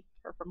trying to keep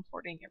her from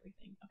hoarding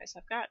everything. Okay, so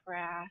I've got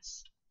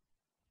grass.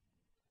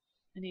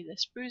 I need a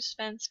spruce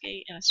fence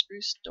gate and a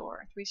spruce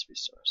door. 3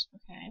 spruce doors.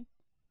 Okay.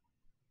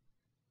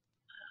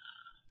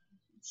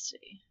 Let's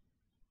see.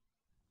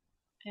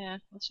 Yeah,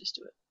 let's just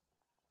do it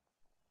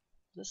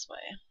this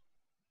way.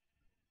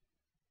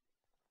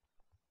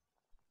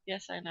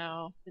 Yes, I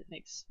know it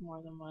makes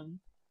more than one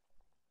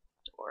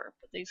door,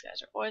 but these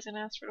guys are always going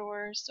to ask for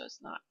doors, so it's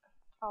not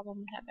a problem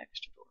to have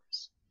extra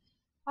doors.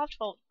 I'll have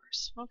 12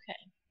 doors.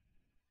 Okay.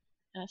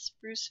 And a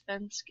spruce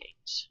fence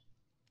gate.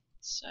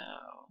 So,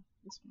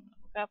 this one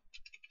I'll look up.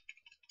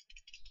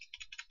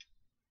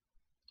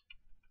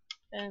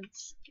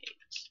 Fence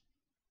gate.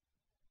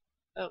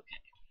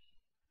 Okay.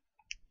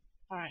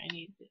 Alright, I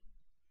need the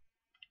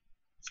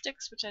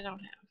sticks, which I don't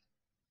have.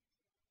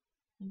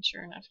 And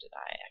sure enough, did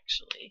I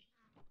actually.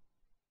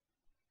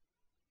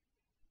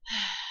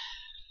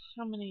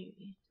 How many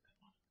do I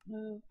want to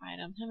move?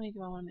 Item. How many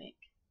do I want to make?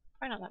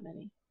 Probably not that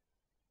many.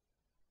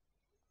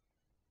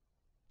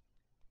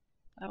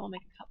 I will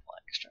make a couple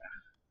extra.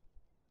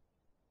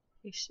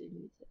 In case she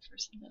needs it for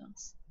something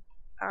else.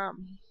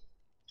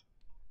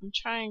 I'm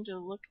trying to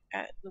look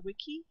at the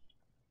wiki.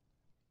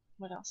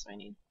 What else do I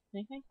need?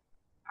 Anything?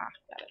 Ah,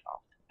 got it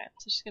all. Okay,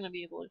 so she's going to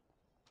be able to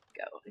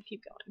go and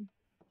keep going.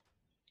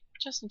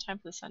 Just in time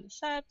for the sun to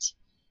set.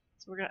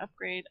 So we're going to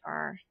upgrade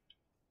our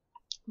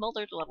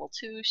Molder to level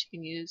 2. She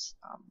can use,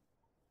 I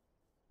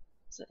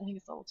think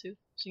it's level 2.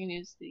 She can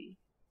use the,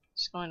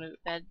 she's going to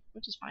bed,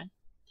 which is fine.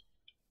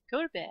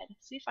 Go to bed.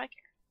 See if I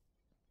care.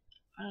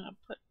 I'm going to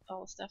put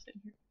all the stuff in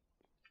here.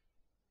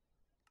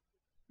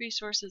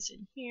 Resources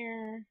in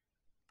here.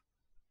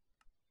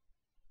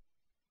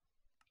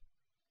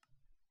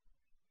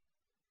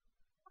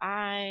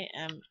 I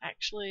am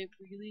actually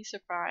really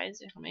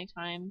surprised at how many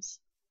times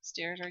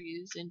stairs are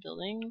used in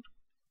building.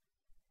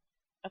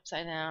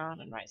 Upside down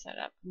and right side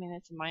up. I mean,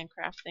 it's a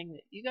Minecraft thing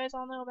that you guys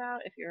all know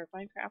about if you're a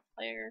Minecraft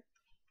player.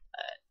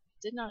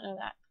 Did not know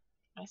that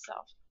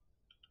myself.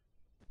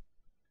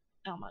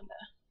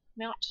 Almonda.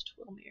 Mount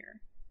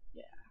Twilmere.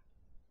 Yeah.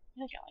 I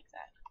think I like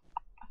that.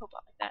 I hope I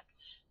like that.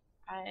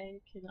 I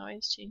can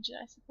always change it,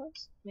 I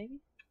suppose.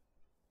 Maybe.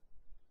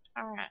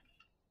 Alright.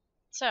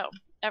 So,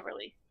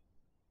 Everly.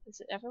 Is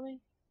it Everly?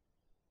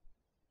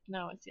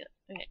 No, it's the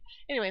other. Okay.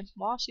 Anyway,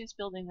 while she's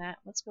building that,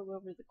 let's go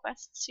over the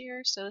quests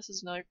here. So this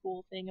is another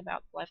cool thing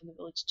about Life in the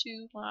Village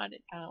 2 mod.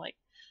 It kind of like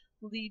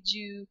leads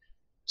you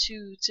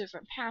to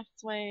different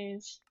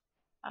pathways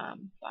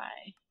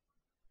by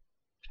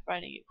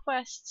providing you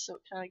quests. So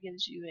it kind of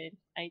gives you an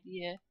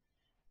idea.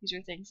 These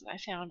are things that I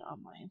found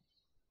on my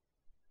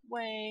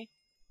way.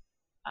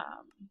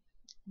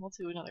 We'll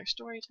do another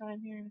story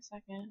time here in a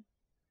second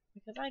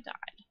because I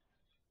died.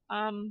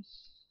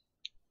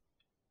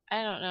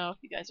 I don't know if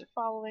you guys are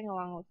following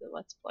along with the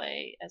Let's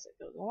Play as it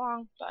goes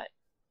along, but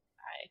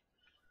I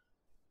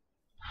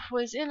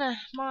was in a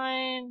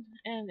mine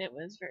and it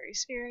was very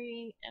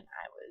scary, and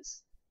I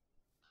was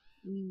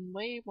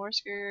way more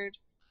scared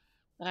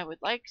than I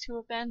would like to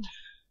have been.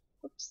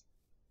 Whoops,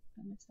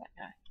 I missed that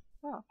guy.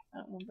 Oh, I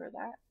don't remember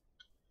that.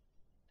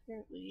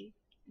 Apparently,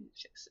 let me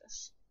fix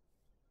this.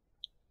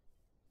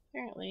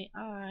 Apparently,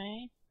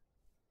 I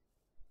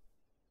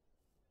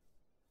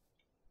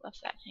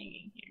left that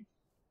hanging here.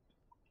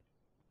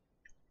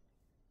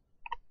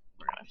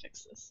 We're gonna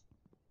fix this.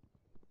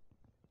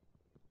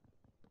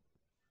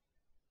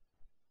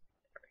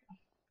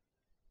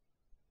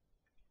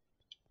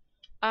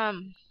 I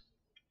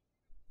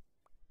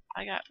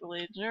got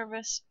really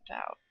nervous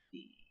about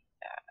the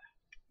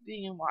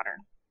being in water,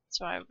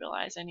 so I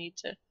realized I need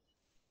to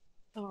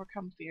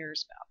overcome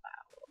fears about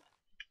that a little bit.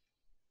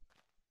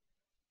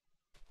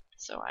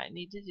 So I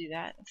need to do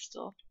that. It's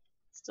still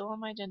on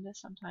my agenda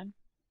sometime.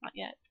 Not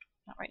yet.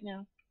 Not right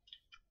now.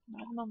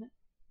 Not at the moment.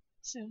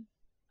 Soon.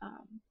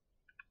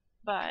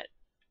 But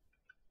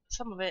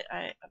some of it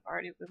I've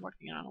already been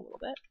working on a little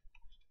bit.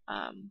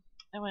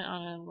 I went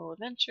on a little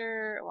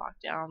adventure. I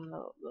walked down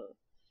the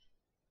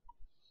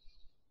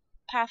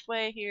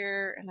pathway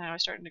here, and I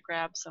was starting to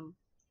grab some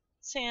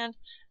sand,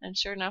 and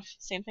sure enough,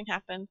 same thing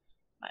happened.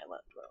 My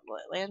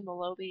land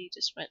below me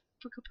just went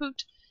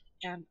poot,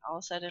 and all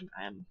of a sudden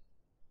I'm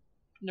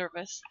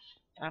nervous,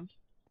 and I'm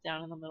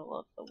down in the middle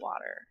of the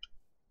water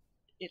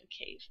in a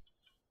cave.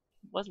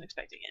 Wasn't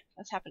expecting it.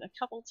 That's happened a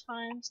couple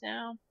times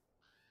now.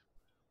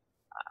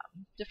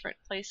 Different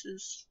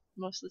places,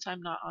 most of the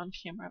time not on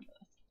camera,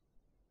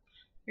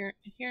 but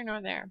here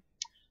nor there.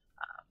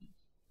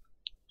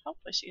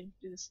 Hopefully she can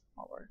do this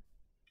while we're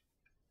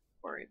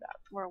worried about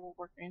where we're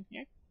working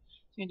here.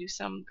 We can do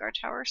some guard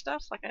tower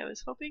stuff like I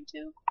was hoping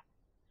to.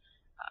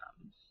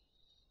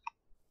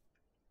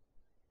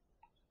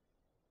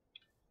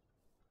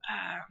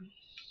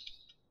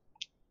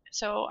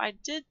 So I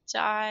did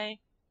die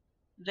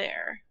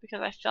there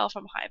because I fell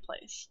from a high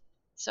place.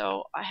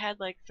 So I had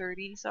like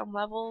 30 some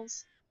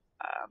levels.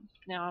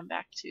 Now I'm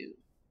back to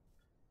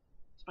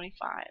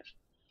 25.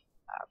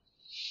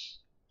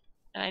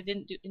 And I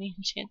didn't do any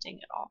enchanting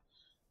at all.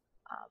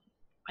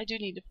 I do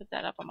need to put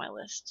that up on my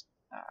list.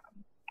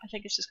 I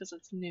think it's just because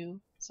it's new,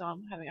 so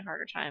I'm having a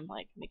harder time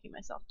like making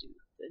myself do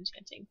the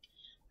enchanting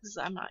because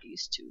I'm not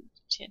used to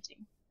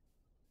enchanting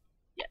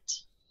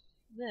yet.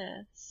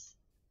 This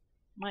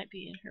might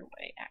be in her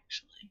way,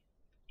 actually.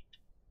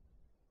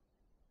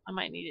 I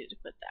might need it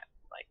to put that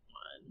like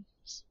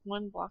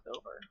one block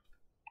over.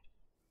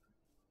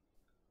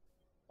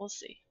 We'll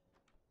see.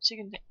 She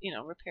can,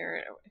 repair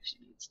it if she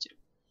needs to.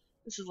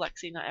 This is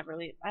Lexi, not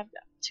Everly. I've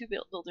got 2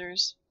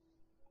 builders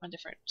on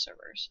different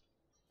servers.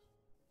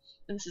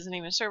 And this isn't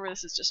even a server,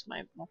 this is just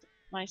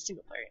my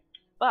single player.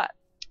 But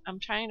I'm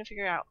trying to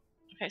figure out,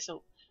 okay,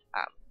 so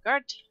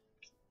guard.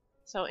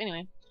 So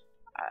anyway,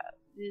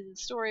 the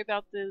story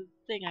about the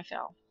thing I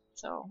fell.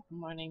 So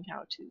I'm learning how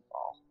to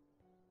fall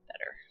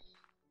better.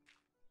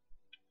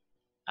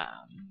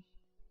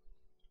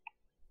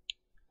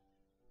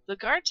 The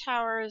guard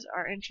towers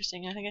are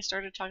interesting. I think I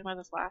started talking about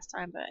this last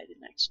time, but I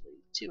didn't actually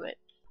do it.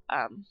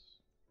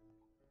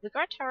 The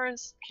guard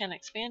towers can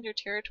expand your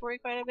territory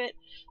quite a bit,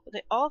 but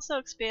they also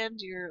expand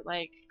your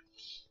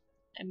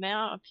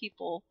amount of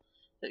people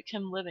that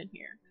can live in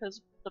here.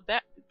 Because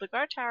the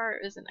guard tower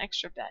is an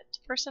extra bed.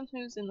 The person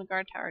who's in the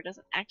guard tower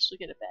doesn't actually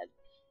get a bed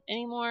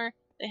anymore.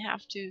 They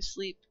have to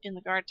sleep in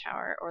the guard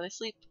tower, or they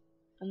sleep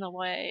in the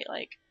way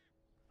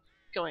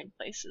going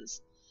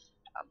places.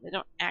 They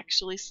don't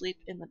actually sleep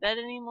in the bed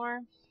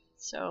anymore,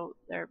 so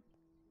their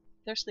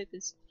sleep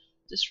is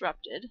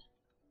disrupted.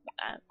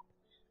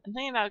 I'm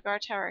thinking about a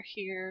guard tower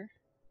here.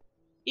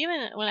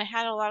 Even when I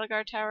had a lot of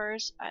guard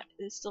towers, I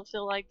still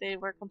feel like they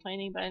were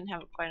complaining, but I didn't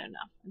have quite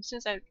enough. And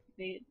since I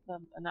made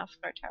them enough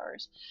guard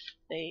towers,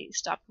 they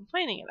stopped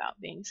complaining about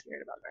being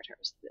scared about guard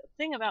towers. The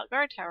thing about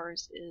guard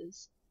towers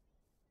is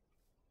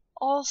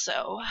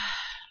also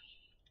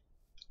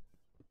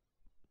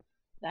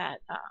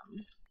that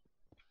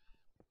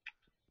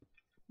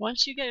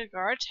once you get a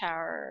guard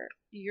tower,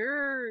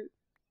 your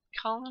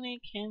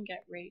colony can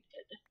get raided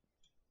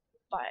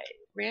by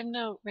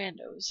random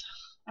individuals.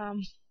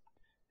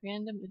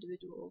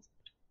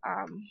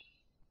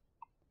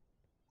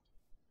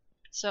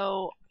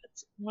 So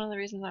it's one of the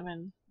reasons I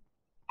kind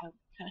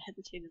of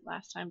hesitated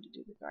last time to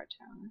do the guard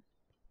tower.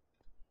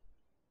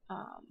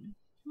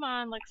 Come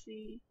on,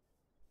 Lexi.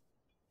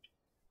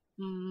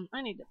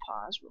 I need to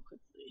pause real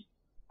quickly.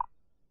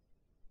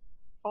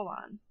 Hold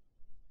on.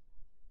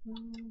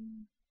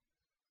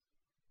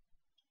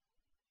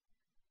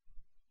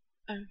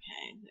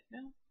 Okay, there we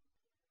go.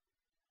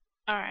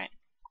 Alright.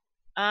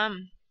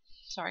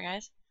 Sorry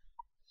guys.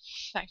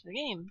 Back to the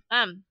game.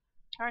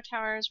 Guard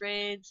towers,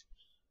 raids.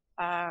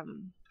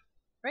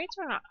 Raids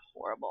are not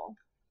horrible,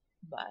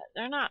 but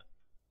they're not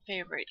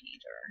favorite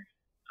either.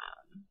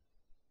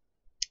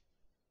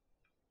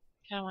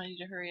 Kind of want you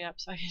to hurry up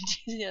so I can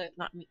do the other,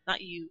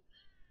 not you,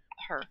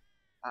 her.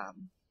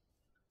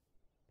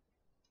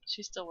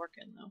 She's still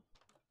working though.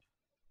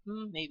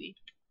 Maybe.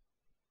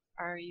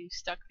 Are you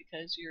stuck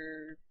because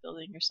you're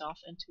building yourself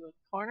into a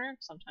corner?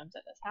 Sometimes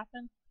that does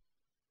happen.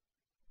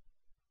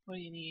 What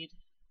do you need?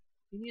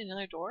 You need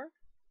another door?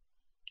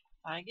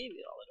 I gave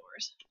you all the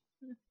doors.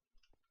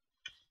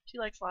 She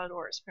likes a lot of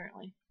doors,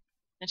 apparently.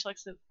 And she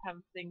likes to have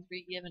things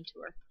re-given to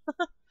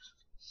her.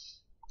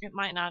 It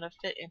might not have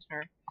fit in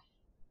her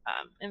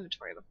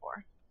inventory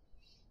before.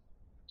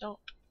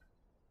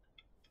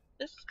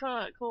 This is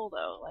kind of cool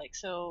though,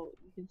 so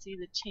you can see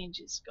the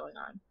changes going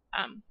on.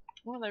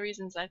 One of the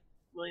reasons I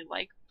really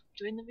like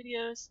doing the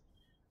videos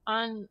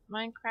on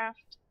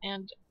Minecraft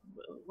and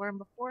Wurm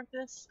before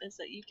this is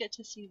that you get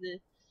to see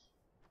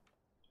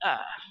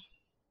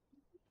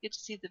get to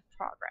see the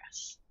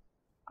progress.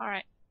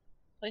 Alright,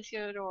 place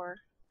your door,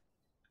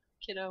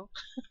 kiddo.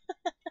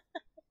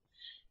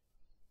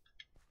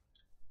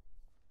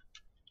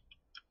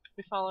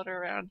 We followed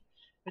her around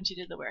when she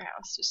did the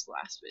warehouse just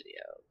last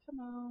video. Come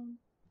on.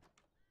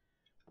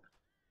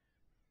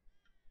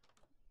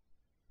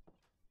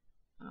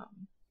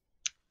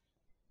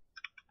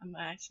 I'm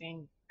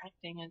acting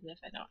as if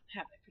I don't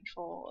have the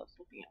control of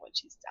looking at what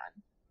she's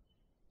done.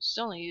 She's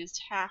only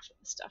used half of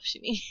the stuff she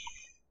needs.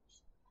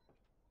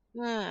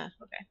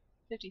 Okay,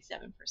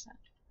 57%.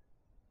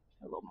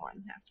 A little more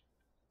than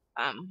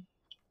half.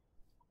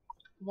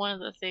 One of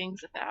the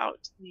things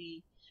about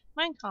the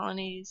mine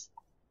colonies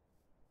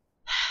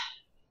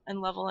and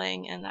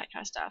leveling and that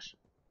kind of stuff.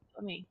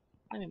 Let me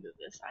move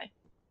this. I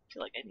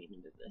feel like I need to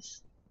move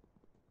this.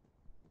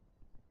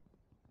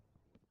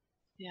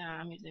 Yeah,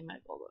 I'm using my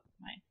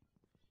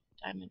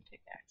diamond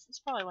pickaxe. That's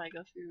probably why I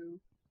go through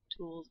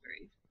tools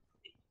very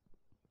quickly.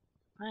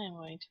 I am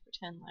going to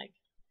pretend like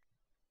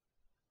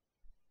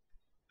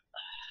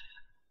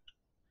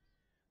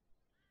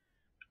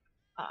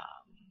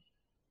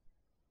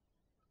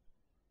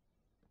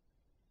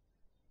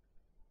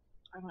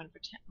I'm going to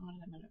pretend. What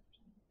am I going to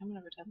pretend? I'm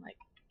going to pretend like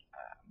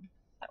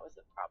that was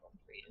a problem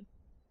for you.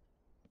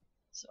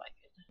 So I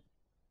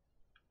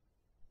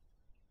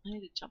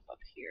need to jump up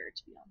here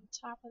to be on the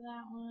top of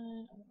that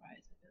one.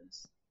 Otherwise it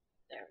goes.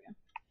 There we go.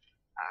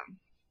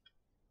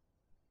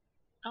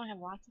 Oh, I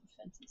have lots of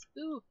fences.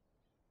 Ooh,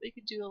 we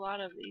could do a lot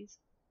of these.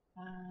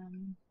 I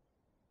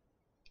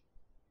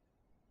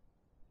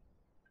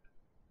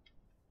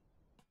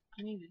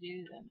need to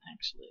do them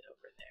actually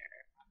over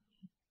there on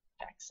the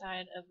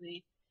backside of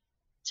the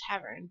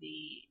tavern.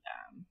 The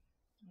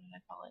what did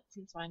I call it?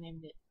 Since I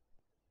named it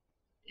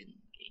in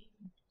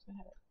game. So I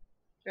have it.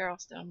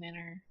 Barrelstone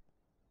Manor.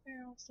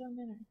 Barrelstone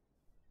Manor.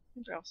 I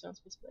think Barrelstone's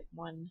supposed to be like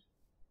one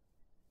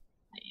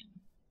name.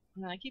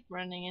 And then I keep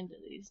running into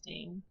these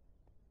dang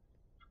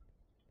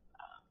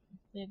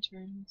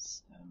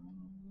lanterns, so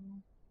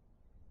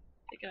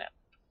pick it up.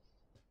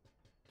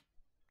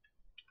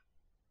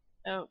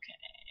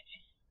 Okay.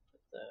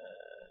 Put the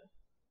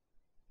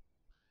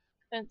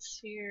fence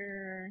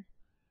here.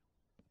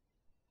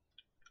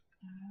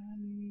 I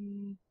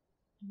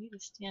need to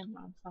stand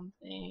on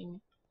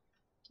something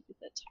to get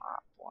the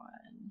top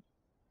one.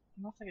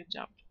 Unless I can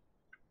jump.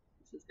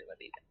 This is gonna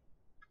be it.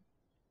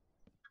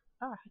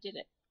 Oh, I did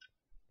it.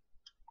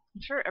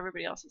 I'm sure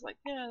everybody else is like,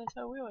 yeah, that's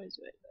how we always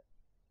do it, but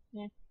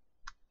yeah.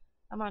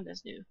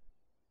 Almonda's new.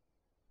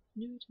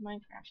 New to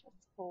Minecraft,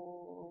 that's the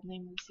whole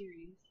name of the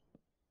series.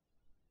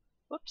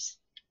 Whoops,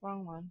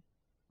 wrong one.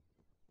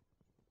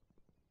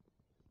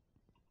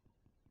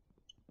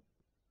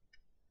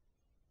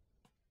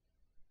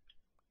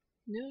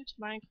 New to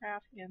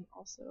Minecraft and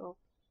also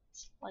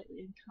slightly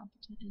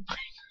incompetent in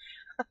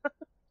Minecraft.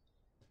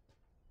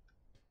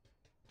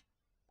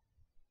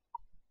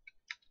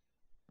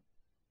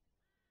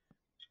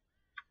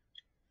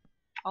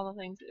 All the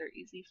things that are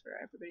easy for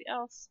everybody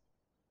else,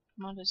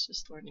 Almonda's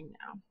just learning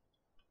now.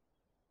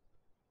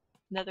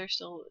 Nether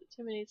still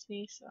intimidates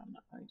me, so I'm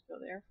not going to go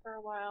there for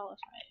a while if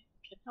I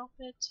can help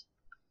it.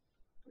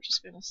 We're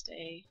just going to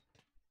stay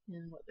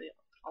in what the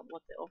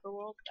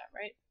overworld, is that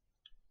right?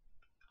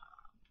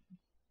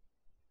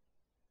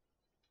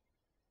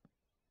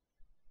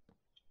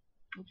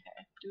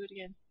 Okay, do it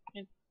again.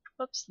 And,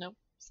 oops, nope,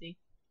 see.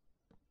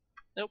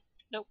 Nope,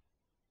 nope.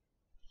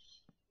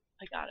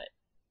 I got it,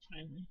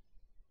 finally.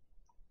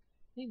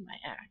 I need my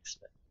axe,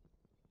 but...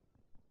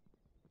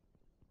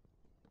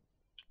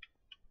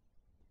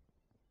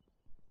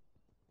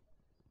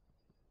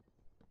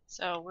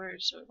 So we're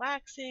just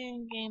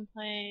relaxing,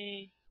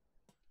 gameplay,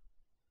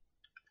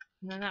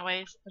 and then that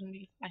way it's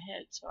underneath my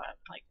head, so I'm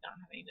like not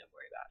having to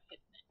worry about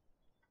hitting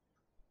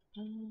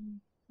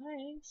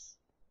it. Nice.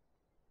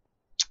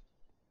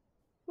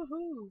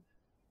 Woohoo!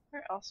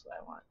 Where else do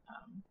I want?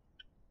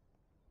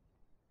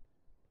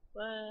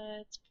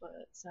 Let's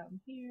put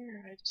some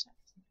here. I just have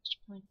some extra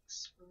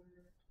planks for.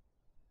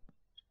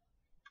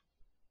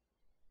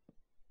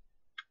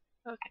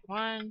 Okay,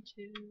 1,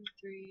 2,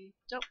 3.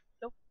 Nope,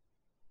 nope.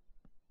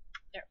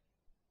 There.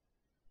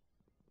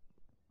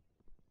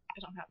 I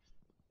don't have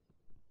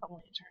a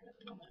lantern at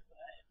the moment, but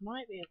I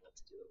might be able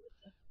to do it with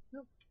the.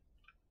 Nope.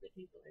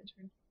 Medieval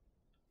lantern.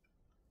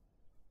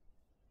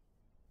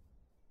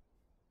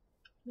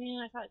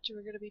 Man, I thought you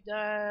were gonna be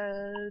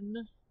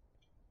done.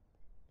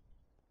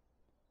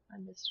 I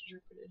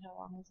misinterpreted how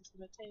long this is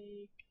gonna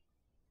take.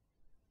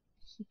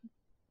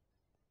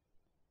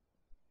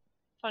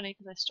 Funny,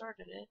 because I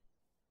started it.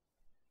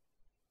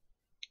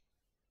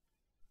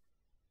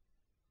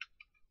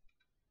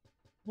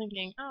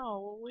 Thinking,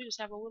 oh, well, we just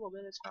have a little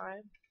bit of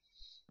time.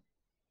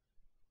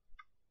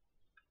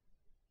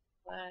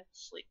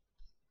 Let's sleep.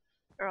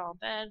 We're all in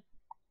bed.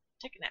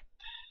 Take a nap.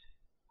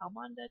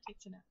 Almonda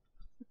takes a nap.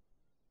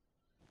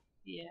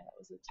 Yeah, that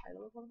was the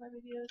title of one of my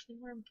videos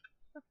in Wurm.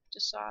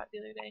 Just saw it the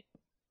other day.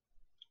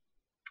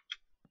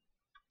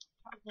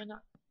 Probably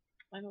not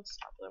my most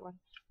popular one.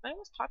 My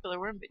most popular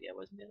Wurm video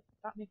was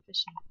about me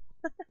fishing.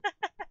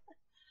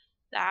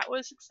 That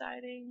was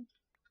exciting.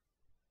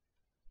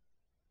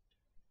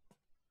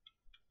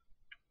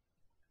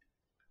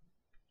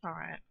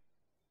 Alright.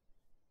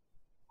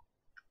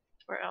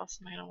 Where else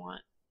am I going to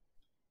want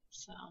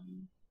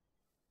some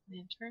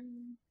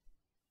lantern?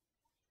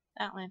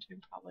 That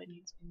lantern probably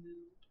needs to be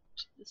moved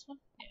to this one.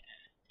 Yeah.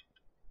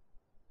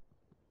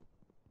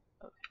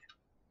 Okay.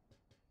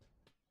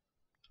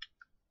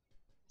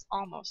 It's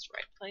almost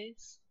right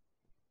place.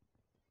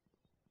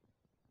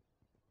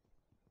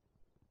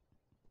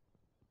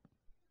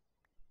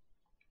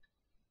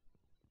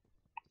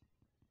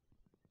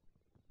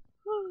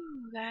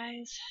 Woo,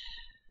 guys.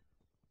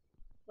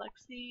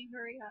 Lexi,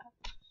 hurry up.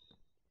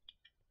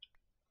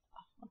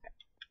 Oh, okay.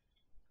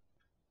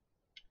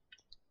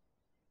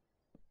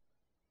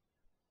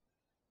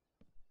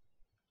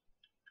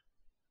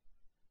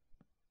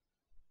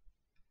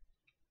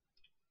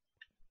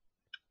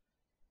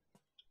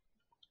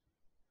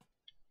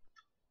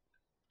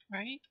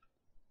 Right?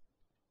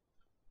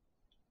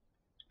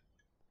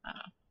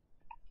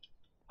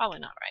 Probably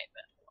not right,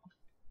 but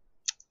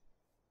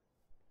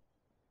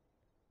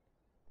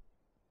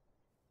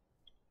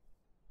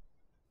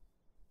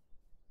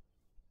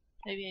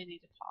maybe I need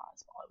to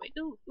pause while I wait.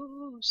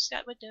 Ooh, she's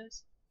got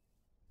windows.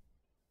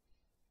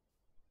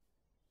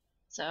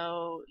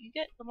 So you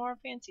get the more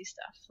fancy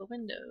stuff, the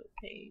window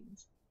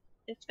panes.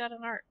 It's got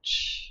an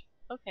arch.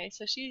 Okay,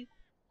 so she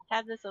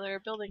had this other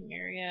building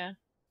area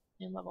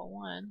in level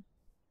 1.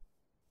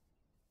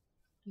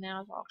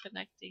 Now it's all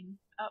connecting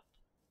up.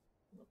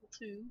 Level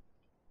 2.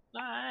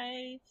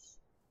 Nice.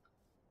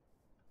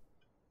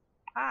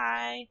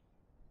 Hi.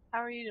 How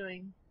are you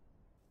doing?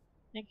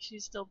 I think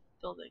she's still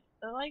building.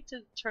 I like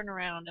to turn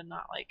around and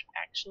not like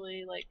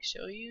actually like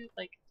show you.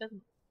 Like it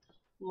doesn't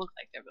look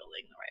like they're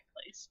building in the right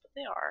place, but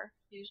they are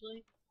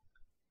usually.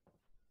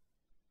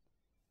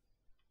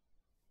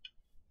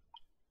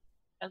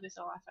 As we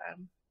saw last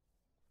time.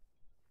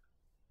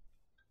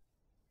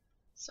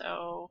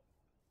 So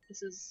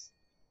this is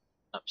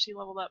she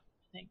leveled up,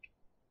 I think.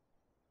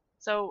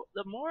 So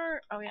the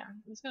more oh yeah,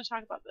 I'm just gonna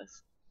talk about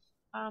this.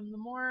 The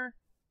more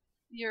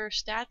your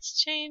stats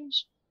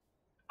change,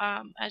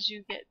 as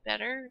you get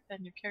better,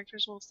 then your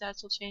character's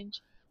stats will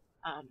change.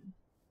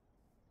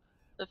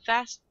 The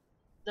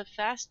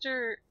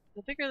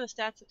bigger the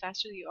stats, the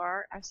faster you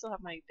are. I still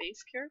have my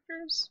base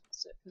characters,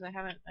 so because I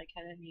haven't like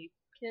had any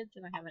kids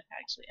and I haven't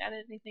actually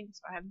added anything,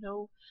 so I have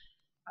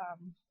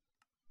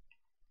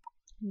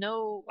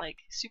no like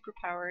super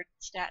powered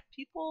stat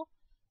people.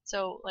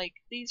 So like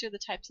these are the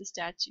types of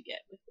stats you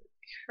get with the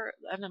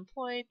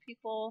unemployed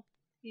people.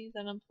 He's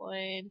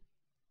unemployed.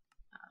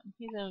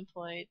 He's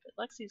unemployed, but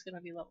Lexi's going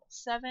to be level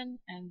 7,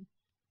 and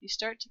you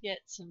start to get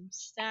some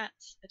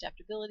stats.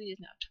 Adaptability is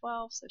now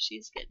 12, so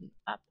she's getting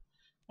up.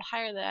 The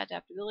higher the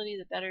adaptability,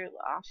 the better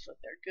off if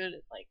they're good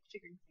at like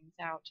figuring things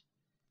out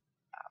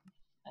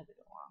as they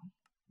go along.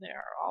 They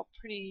are all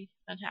pretty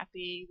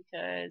unhappy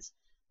because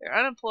they're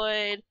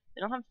unemployed.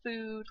 They don't have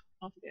food.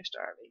 I don't think they're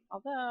starving.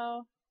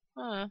 Although,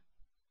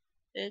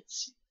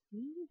 it's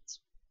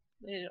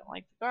they don't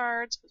like the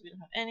guards because we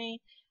don't have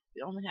any.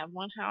 We only have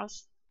one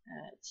house.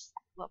 It's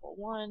level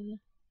 1.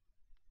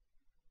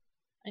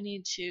 I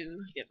need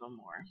to give them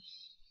more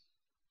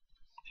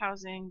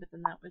housing, but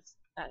then that will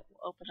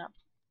open up.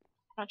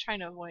 I'm not trying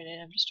to avoid it.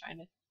 I'm just trying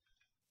to.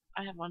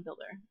 I have one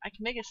builder. I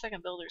can make a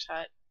second builder's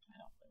hut. I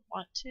don't really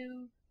want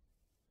to,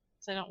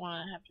 because I don't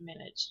want to have to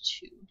manage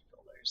 2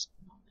 builders at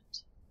the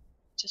moment.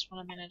 Just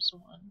want to manage the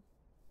one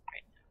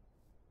right now.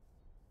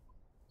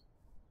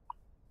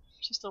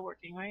 She's still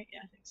working, right?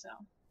 Yeah, I think so.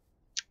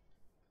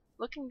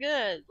 Looking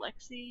good,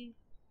 Lexi.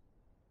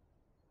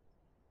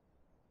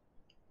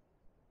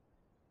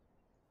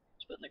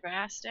 Just putting the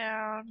grass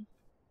down.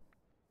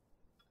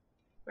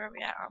 Where are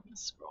we at on the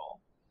scroll?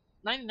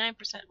 99%.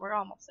 We're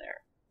almost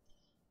there.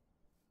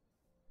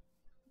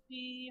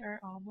 We are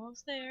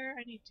almost there.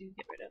 I need to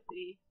get rid of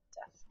the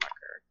death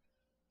marker.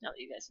 Now that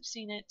you guys have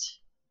seen it.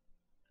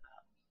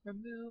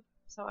 Remove.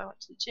 So I went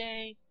to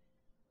J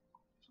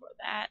for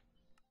that.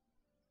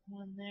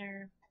 One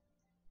there.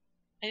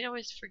 I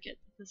always forget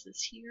that this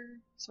is here.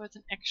 So it's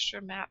an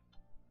extra map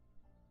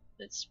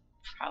that's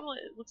probably,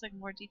 it looks like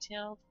more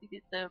detailed. You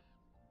get the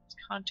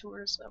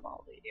contours of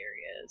all the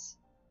areas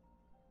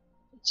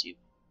that you've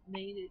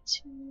made it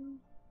to.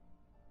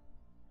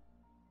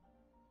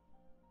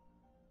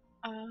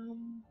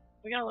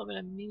 We got a little bit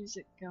of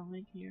music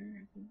going here.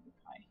 I think we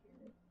probably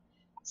hear it.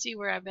 See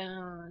where I've been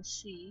on the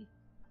sea,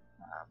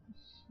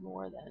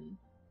 more than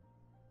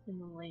in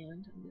the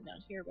land. I've been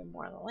down here, I've been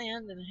more on the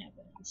land than I have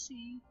been in the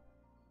sea.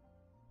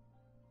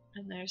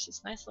 And there's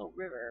this nice little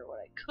river. What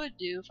I could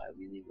do if I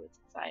really was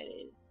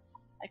excited,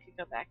 I could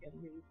go back and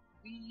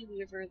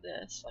re-river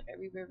this. Like I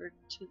re-rivered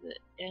to the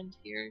end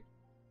here.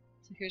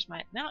 So here's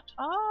my mount.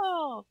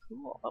 Oh,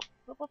 cool. Oh.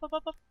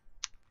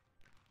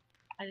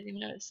 I didn't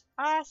even notice.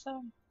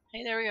 Awesome.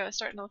 Hey, there we go. It's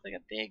starting to look like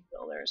a big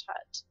builder's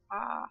hut.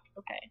 Ah,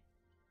 okay.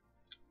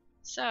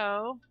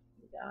 So,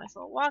 we got a nice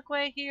little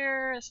walkway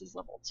here. This is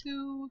level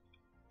 2.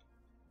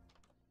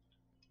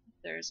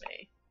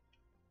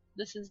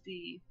 This is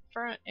the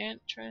front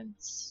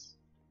entrance.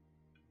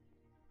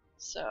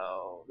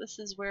 So this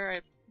is where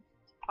I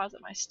deposit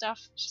my stuff.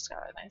 She's got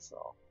a nice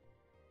little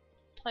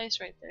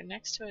place right there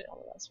next to it.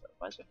 Oh, that's what it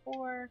was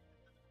before.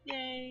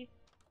 Yay!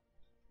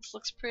 This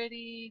looks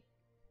pretty.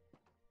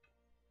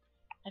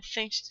 I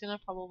think she's gonna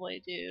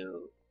probably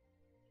do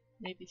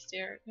maybe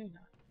stairs. Maybe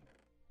not.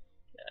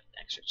 Got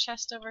an extra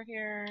chest over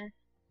here.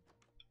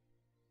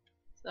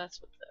 So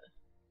that's what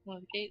one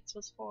of the gates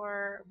was for.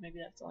 Or maybe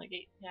that's the only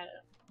gate we had. I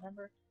don't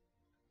remember.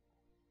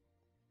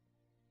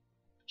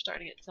 We're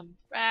starting to get some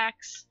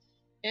racks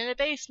in a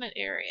basement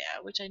area,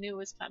 which I knew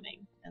was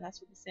coming, and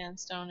that's what the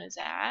sandstone is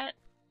at.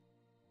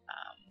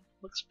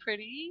 Looks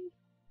pretty.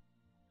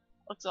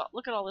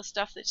 Look at all the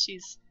stuff that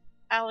she's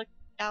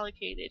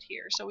allocated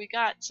here. So we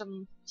got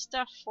some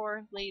stuff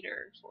for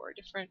later for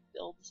different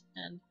builds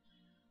and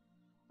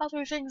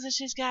other things that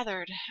she's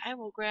gathered. I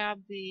will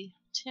grab the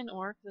tin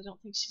ore because I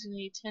don't think she's gonna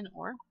need tin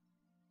ore.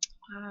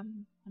 I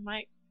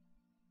might.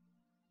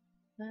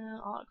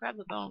 I'll grab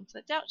the bone because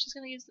I doubt she's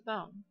gonna use the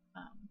bone.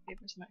 Gave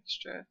her some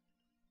extra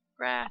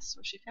grass,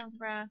 or she found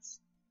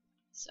grass.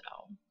 So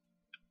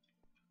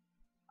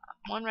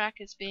one rack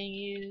is being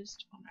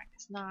used, one rack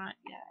is not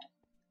yet.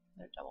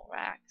 They're double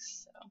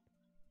racks. So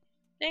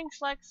thanks,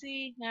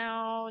 Lexi.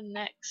 Now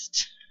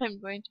next, I'm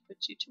going to put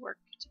you to work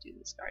to do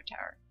this guard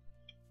tower.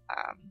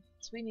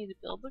 So we need to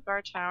build the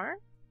guard tower.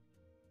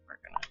 We're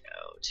gonna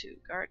go to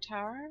guard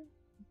tower.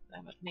 I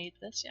haven't made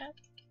this yet.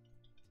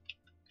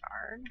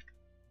 Guard.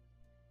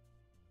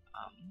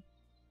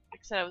 Like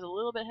I said, I was a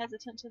little bit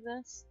hesitant to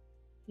this.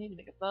 I need to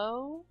make a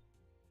bow.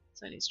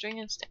 So I need string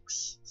and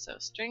sticks. So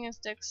string and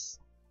sticks.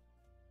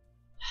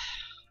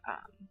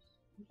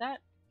 Is that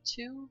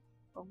 2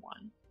 or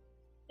 1?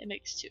 It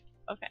makes 2.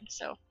 Okay,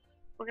 so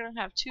we're gonna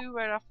have 2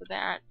 right off the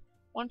bat.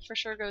 One for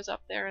sure goes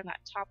up there in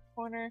that top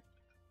corner.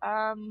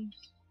 I'm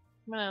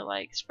gonna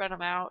like spread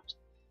them out.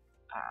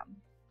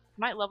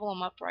 Might level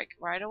them up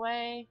right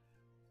away.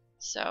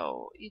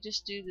 So you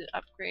just do the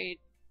upgrade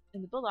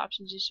in the build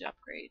options. You should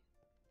upgrade.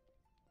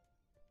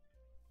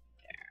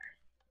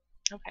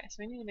 There. Okay, so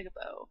we need to make a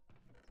bow.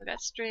 So I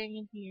got string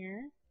in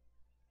here.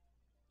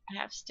 I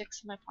have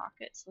sticks in my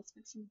pocket, so let's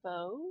make some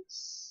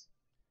bows.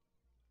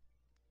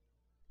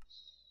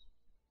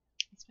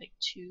 Let's make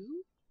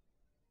 2.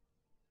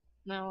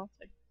 No, let's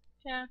make,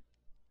 yeah.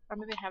 Or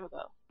maybe I have a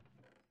bow.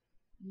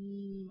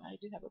 I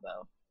do have a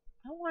bow.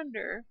 I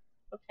wonder.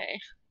 Okay.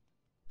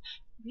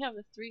 We have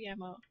the 3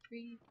 ammo.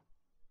 3.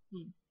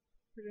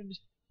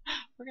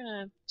 We're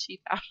gonna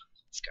cheap out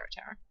this guard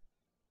tower.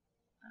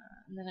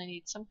 And then I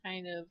need some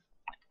kind of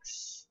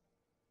planks.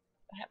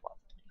 I have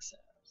lots of planks.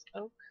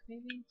 Oak,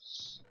 maybe?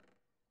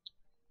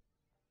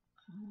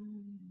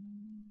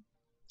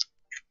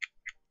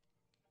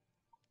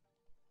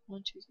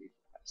 1, 2, 3,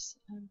 4, 5, 6.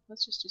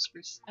 Let's just do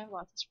spruce. I have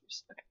lots of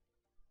spruce. Okay.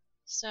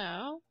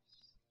 So,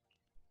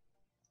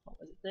 what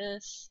was it?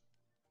 This?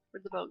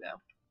 Where'd the bow go?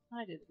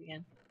 I did it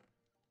again.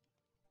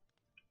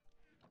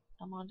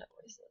 Almonda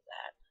always does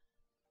that.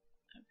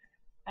 Okay.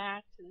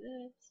 Back to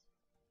this.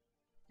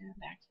 And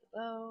back to the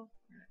bow.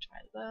 We're gonna try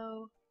the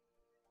bow.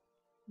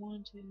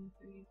 1, 2, 3,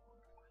 4,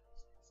 5,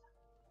 6, 7.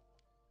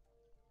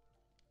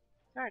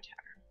 Guard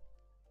tower.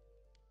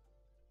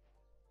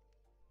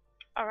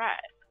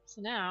 Alright. So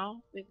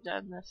now we've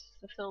done this,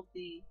 fulfilled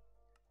the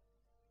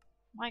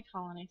my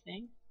colony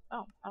thing.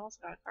 Oh, I also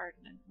got a guard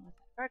in the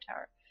guard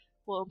tower.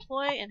 Will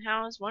employ and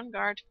house 1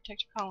 guard to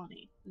protect your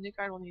colony. The new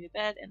guard will need a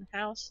bed and a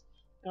house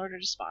in order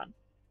to spawn.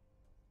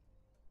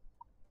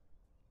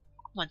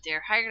 Once they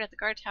are hired at the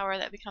guard tower,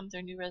 that becomes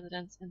their new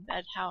residence, and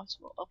bed house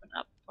will open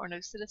up for a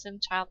new citizen,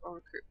 child, or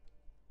recruit.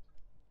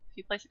 If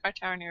you place a guard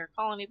tower near your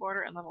colony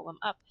border and level them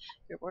up,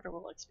 your border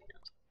will expand.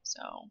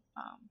 So,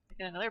 I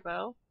get another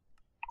bow,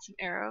 some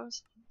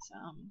arrows,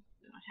 some.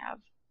 I have.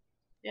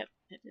 Yep,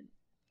 it didn't.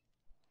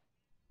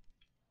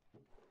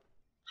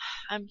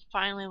 I'm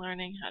finally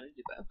learning how to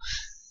do bow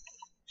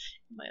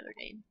in my other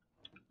game.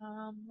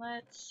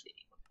 Let's see.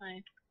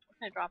 What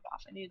can I drop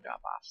off? I need to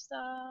drop off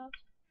stuff.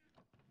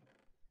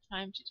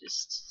 Time to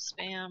just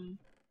spam.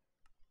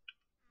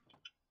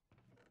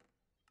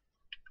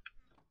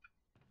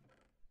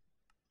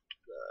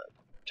 The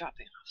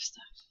dropping off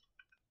stuff.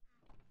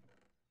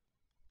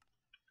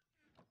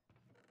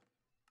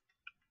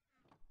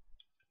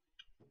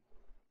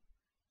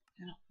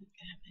 I don't think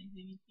I have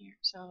anything in here.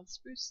 So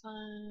spruce,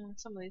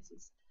 some of these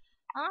is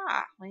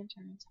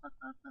lanterns.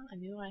 I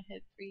knew I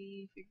had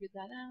figured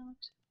that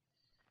out.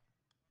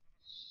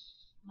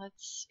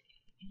 Let's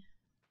see.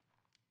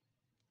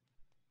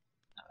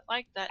 I would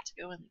like that to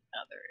go in the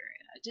other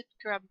area. I did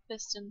grab a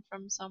piston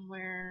from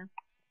somewhere.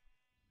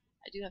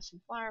 I do have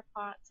some flower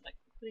pots that I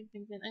can be putting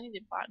things in. I need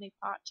a botany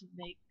pot to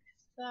make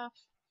stuff,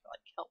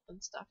 like kelp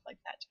and stuff like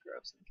that, to grow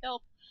some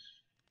kelp.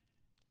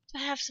 To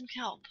have some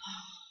kelp.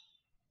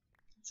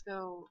 Let's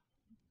go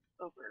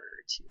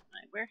over to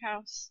my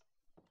warehouse.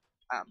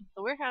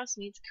 The warehouse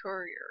needs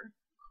courier.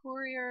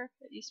 Courier,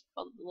 that used to be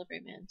called the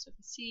delivery man. So if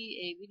you see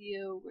a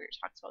video where it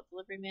talks about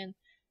delivery man,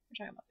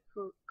 we're talking about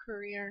the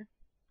courier.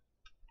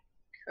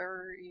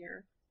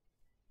 Courier.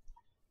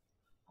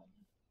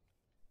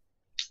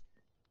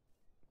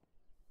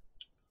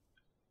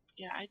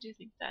 Yeah, I do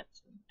think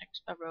that's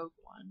a rogue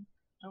one.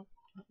 Oh,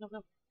 no,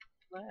 no.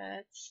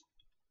 Let's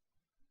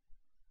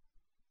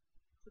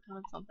click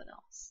on something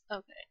else.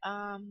 Okay,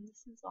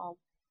 this is all.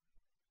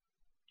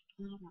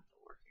 I don't want the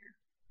ore here.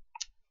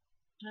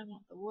 I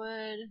want the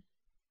wood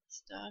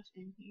stuff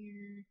in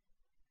here.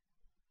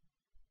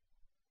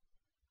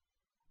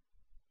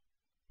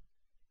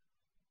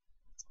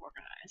 Let's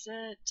organize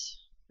it.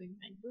 Bing,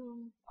 bang,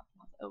 boom. Lots and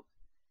lots of oak.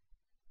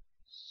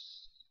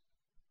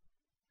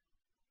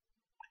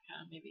 I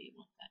kind of maybe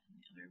want that in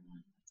the other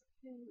one. That's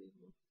okay. We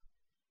will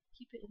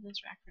keep it in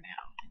this rack for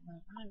now. And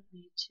then I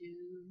need to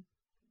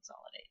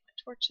consolidate my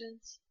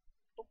torches.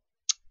 Oh,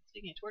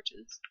 speaking of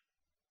torches,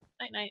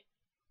 night night.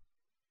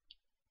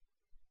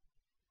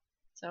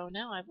 So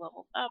now I've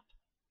leveled up.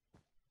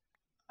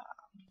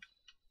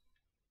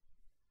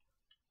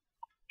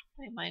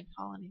 My mind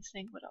colony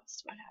thing. What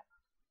else do I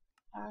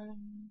have?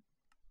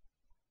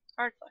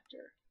 Card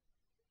collector.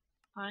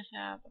 I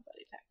have a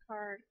buddy pack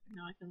card.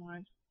 Now I can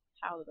learn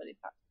how the buddy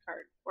pack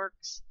card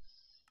works.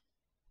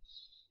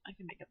 I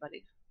can make a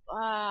buddy.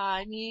 Ah,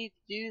 I need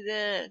to do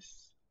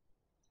this.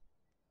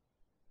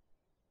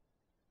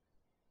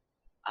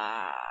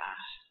 Ah,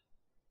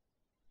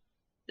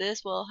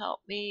 this will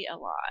help me a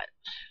lot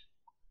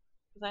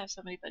because I have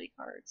so many buddy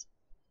cards.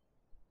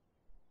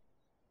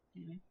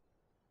 Anyway,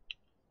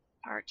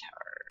 our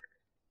tower,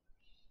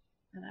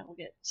 and I will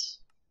get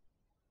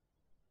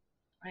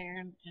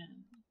iron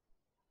and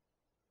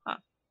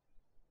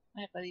I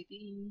have buddy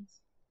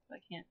beans, but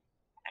I can't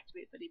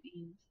activate buddy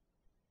beans.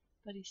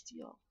 Buddy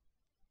steel.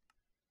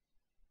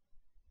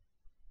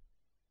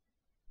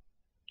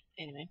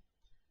 Anyway,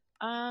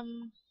 yeah,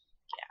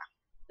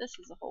 this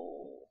is a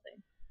whole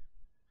thing.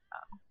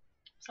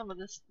 Some of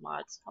this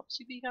mods helps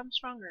you become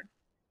stronger.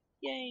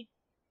 Yay!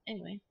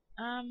 Anyway,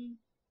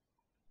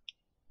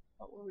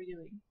 what were we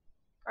doing?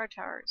 Guard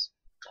towers.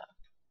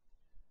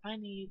 I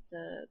need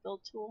the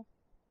build tool.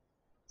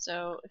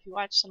 So if you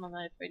watch some of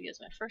my videos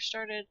when I first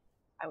started,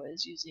 I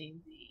was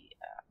using the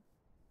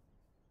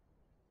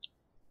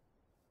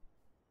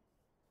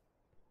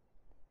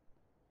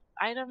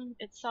item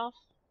itself,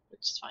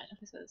 which is fine.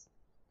 It says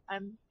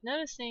I'm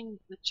noticing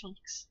the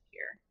chunks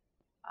here.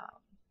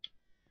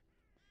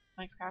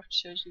 Minecraft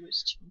shows you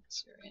which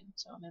chunks you're in,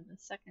 so I'm in the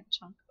second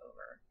chunk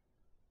over.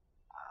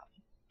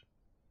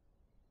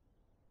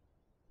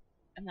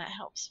 And that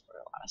helps for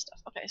a lot of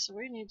stuff. Okay, so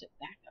we need to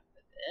back up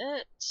a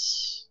bit.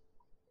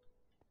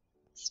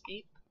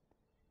 Escape.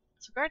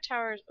 So guard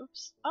towers.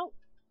 Oops. Oh.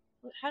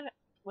 How did?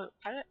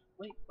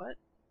 Wait. What?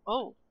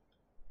 Oh.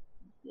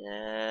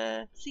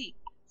 Yeah. C.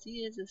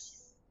 C is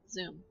this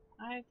zoom.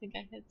 I think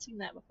I had seen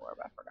that before,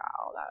 but I forgot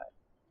all about it.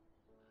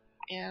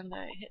 And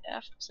I hit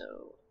F,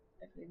 so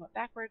everything went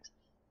backwards.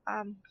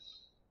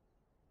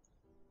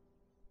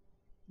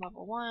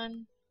 Level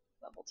 1,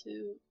 level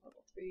 2,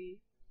 level 3,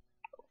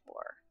 level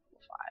 4,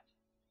 level 5.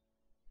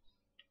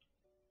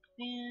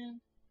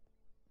 And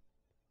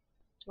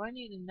do I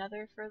need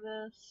another for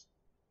this?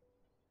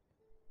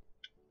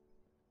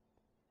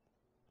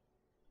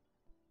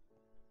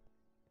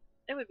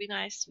 It would be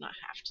nice to not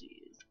have to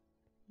use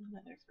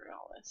another for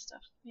all this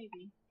stuff.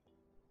 Maybe.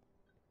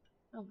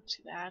 Don't look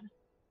too bad.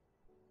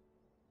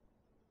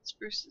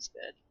 Spruce is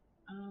good.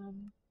 I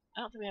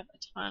don't think we have a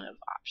ton of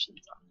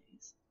options on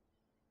these.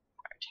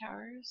 Our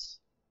towers.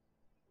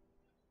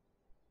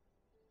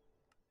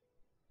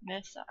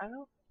 Mesa. I'm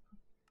not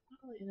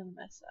really into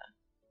Mesa.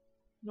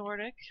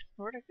 Nordic.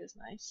 Nordic is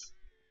nice.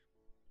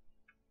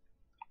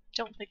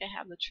 Don't think I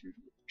have the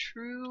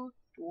true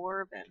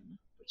Dwarven,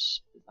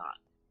 which is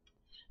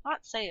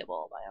not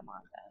sayable by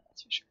Almonda,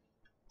 that's for sure.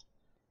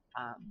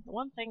 The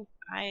one thing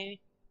I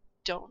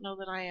don't know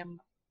that I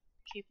am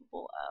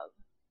capable of.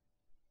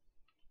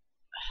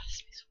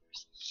 Space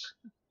Force.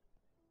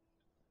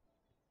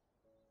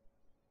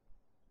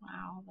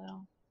 Wow,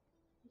 though.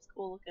 It's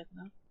cool looking,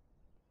 though.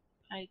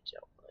 I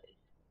don't really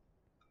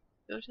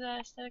go to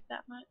that aesthetic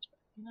that much, but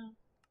you know.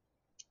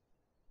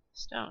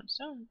 Stone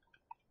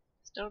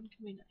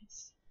can be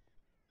nice.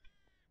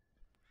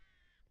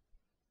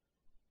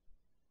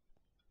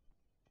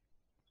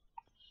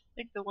 I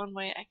think the one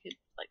way I could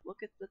like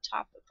look at the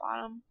top and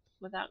bottom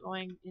without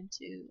going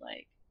into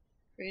like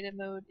creative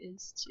mode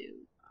is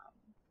to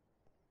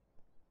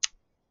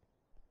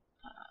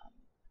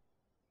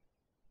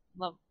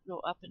go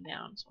up and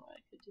down. So what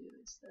I could do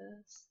is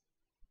this.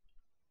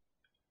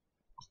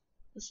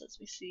 This lets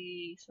me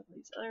see some of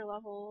these other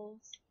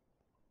levels.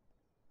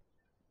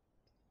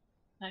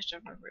 I should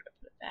remember to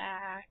put it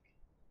back.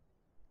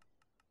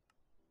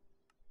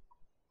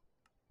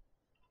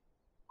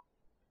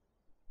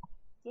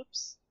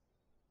 Whoops.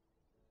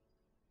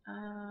 Hit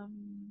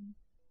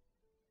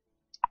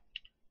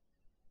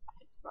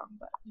the wrong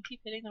button. I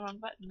keep hitting the wrong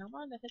button. No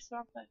wonder hits the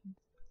wrong button.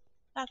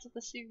 That's what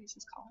the series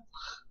is called.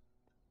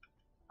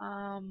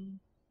 Oh,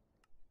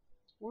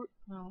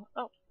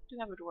 do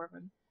have a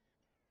Dwarven.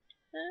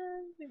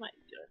 We might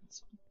be doing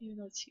this one, even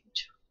though it's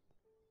huge.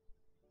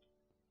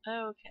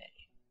 Okay.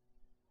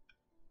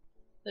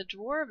 The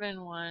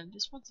Dwarven one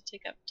just wants to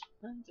take up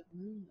tons of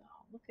room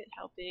though. Look at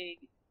how big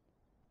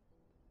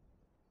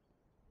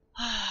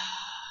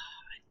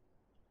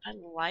I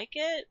like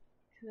it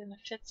because then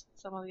it fits with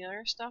some of the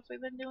other stuff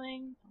we've been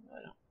doing. Although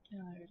I don't.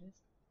 Oh, there it is.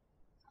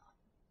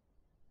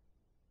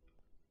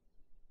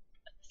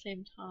 At the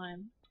same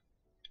time,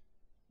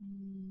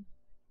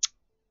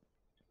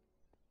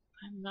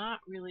 I'm not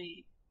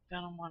really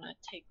gonna want to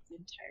take the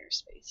entire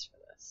space for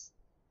this.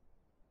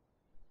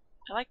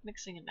 I like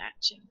mixing and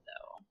matching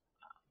though.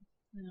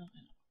 I don't know.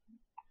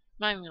 I'm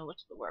not even gonna look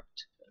at the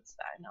warped because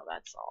I know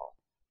that's all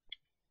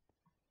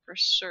for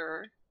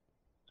sure.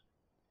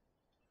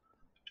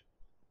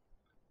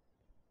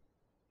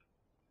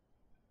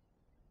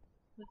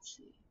 Let's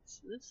see.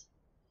 So this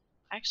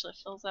actually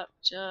fills up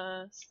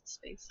just the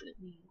space that it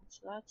needs,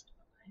 so that's kind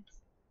of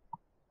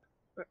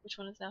nice. Which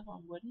one is that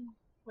one? Wooden?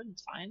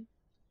 Wooden's fine.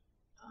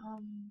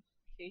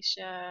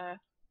 Acacia,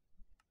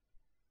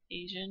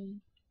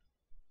 Asian.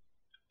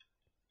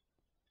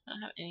 I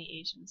don't have any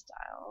Asian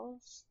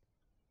styles.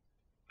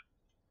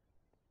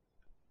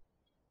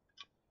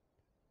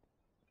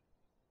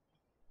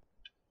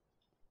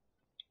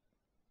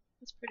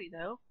 It's pretty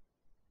though.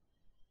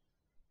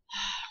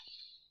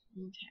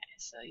 Okay,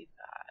 so you've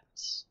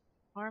got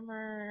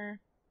armor,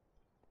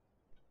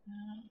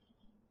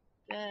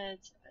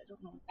 beds. I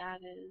don't know what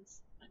that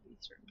is. Might be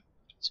certain.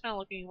 Just kind of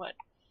looking at what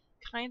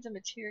kinds of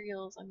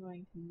materials I'm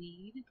going to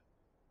need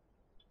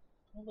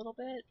a little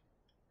bit.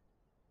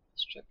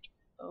 Stripped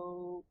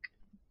oak.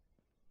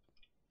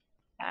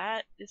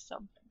 That is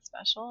something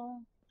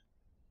special.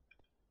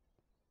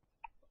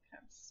 What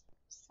kind of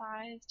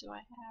size do I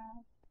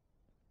have?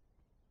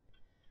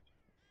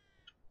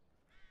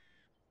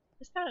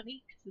 It's kind of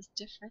neat because it's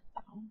different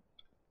though.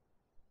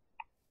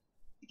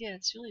 Again,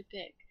 it's really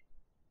big.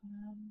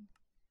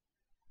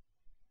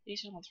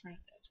 Asian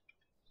alternative.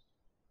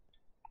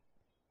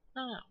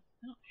 No,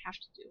 I don't have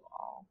to do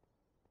all.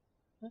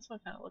 This one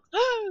kind of looks.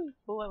 Oh,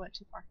 I went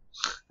too far.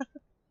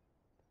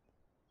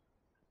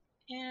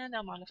 And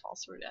Almonda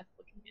falls to her death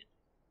looking at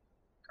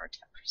guard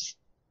towers.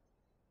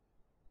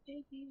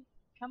 Baby,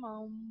 come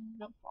on,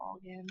 don't fall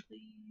again,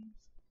 please.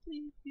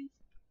 Please, please.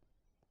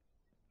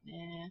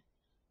 Nah,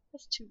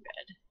 that's too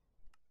red.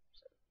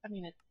 I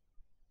mean, it's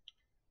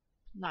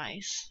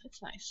nice.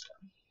 It's nice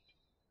though.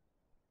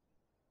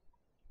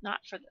 Not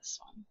for this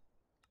one.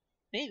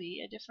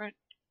 Maybe a different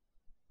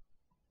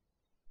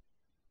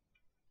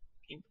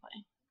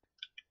gameplay.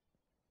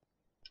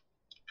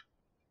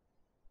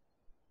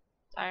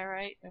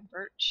 Diorite and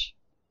birch.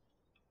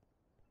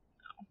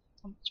 No,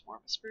 so much more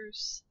of a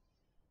spruce.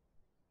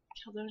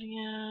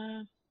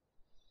 Caledonia.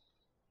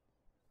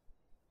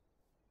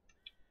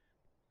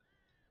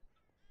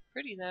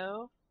 Pretty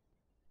though.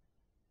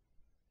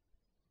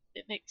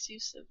 It makes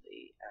use of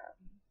the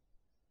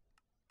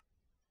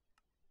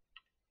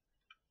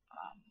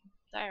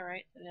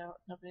diorite that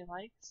nobody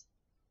likes.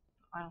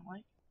 I don't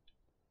like.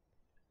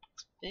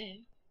 It's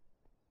big.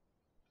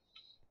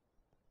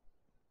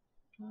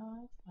 Oh,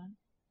 that's fun.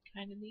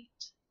 Kind of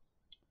neat.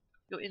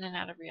 Go in and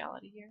out of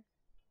reality here.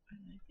 And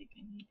I think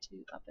I need to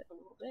up it a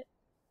little bit.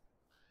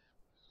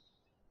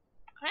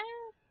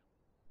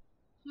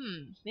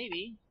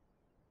 Maybe.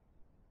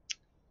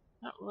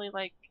 Not really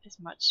like as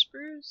much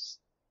spruce.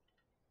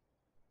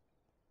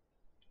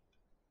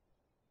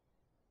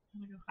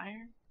 I'm gonna go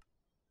higher.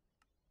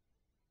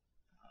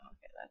 Oh,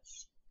 okay,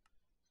 that's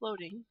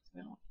floating. So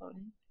we don't want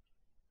floating.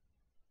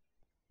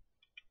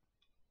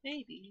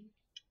 Maybe.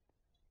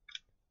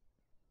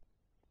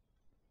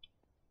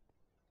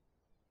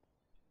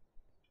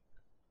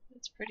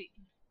 It's pretty.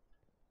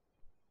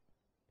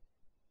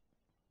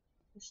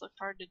 This look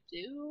hard to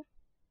do.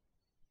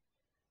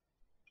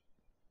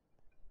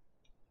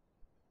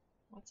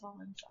 What's all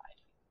inside?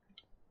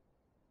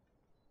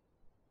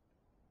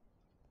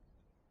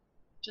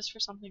 Just for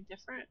something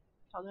different?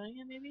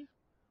 Caledonia, maybe?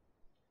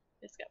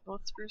 It's got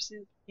both spruce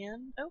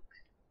and oak.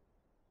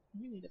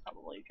 We need to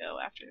probably go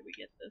after we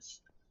get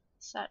this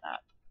set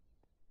up.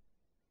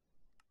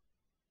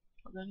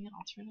 Caledonia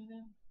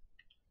alternative.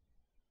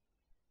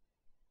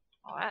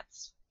 Oh,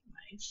 that's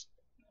nice.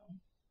 No.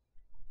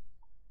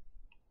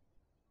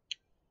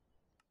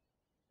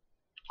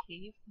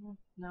 Cave?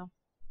 No.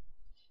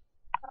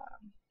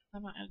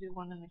 I'm not gonna do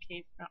one in the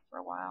cave for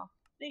a while.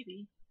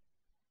 Maybe.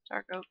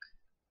 Dark oak.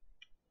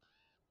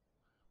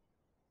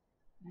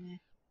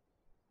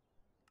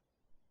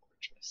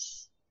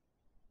 Fortress.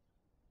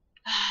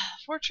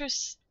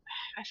 Fortress,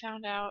 I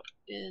found out,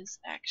 is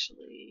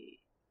actually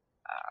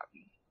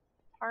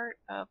part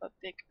of a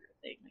bigger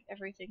thing. Like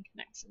everything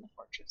connects in the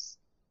fortress.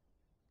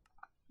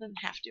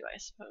 Doesn't have to, I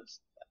suppose,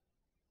 but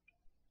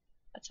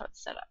that's how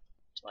it's set up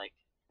to like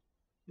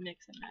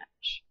mix and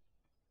match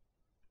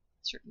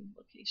certain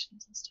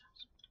locations and stuff.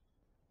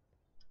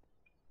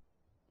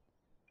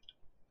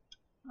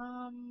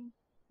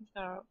 We've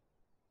got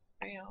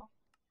a rail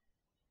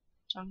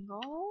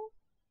jungle.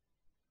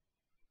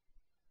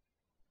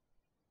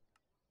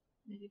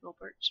 Medieval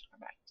birch. We're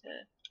back to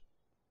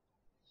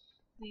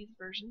these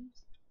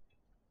versions.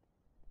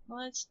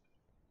 Well, let's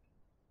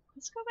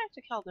go back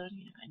to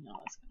Caledonia. I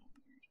know it's kind of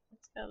weird.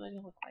 What's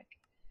Caledonia look like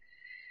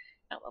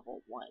at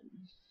level 1?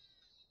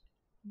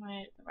 Am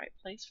I at the right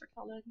place for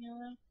Caledonia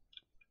though?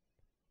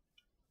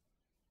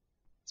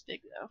 It's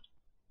big though.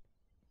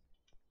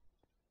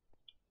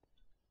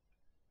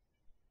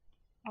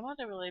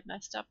 Almonda really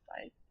messed up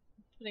by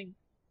putting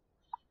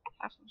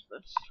half of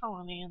the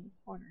colony in the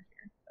corner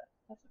here, but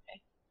that's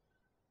okay.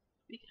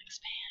 We can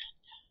expand.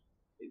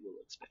 We will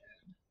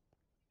expand.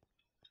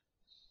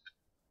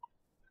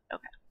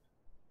 Okay.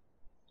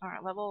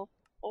 Alright, level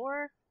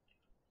 4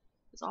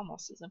 is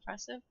almost as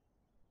impressive.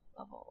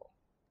 Level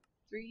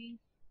 3.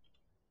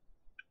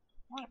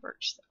 A lot of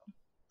birch though.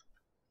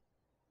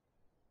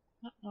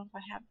 I don't know if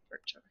I have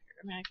birch over here.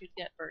 I mean, I could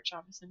get birch.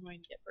 Obviously, I'm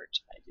going to get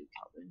birch if I do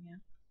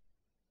Caledonia.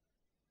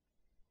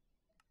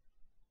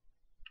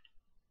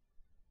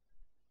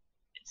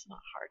 It's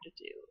not hard to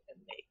do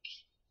and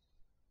make.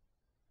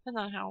 Depends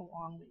on how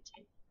long they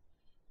take.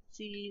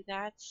 See,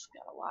 that's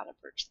got a lot of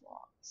birch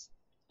logs.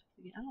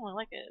 I don't really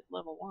like it at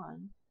level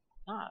 1.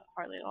 Not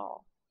hardly at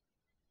all.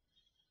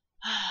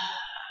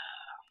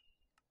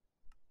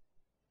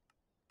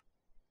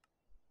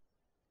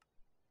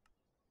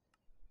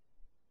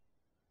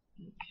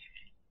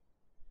 Okay.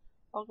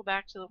 I'll go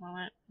back to the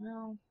one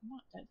well,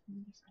 not that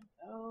different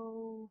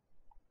though.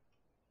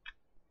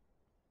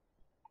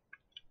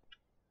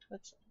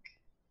 Let's think.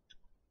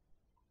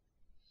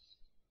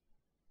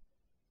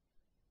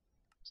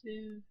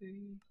 2,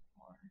 3,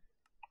 4, 5.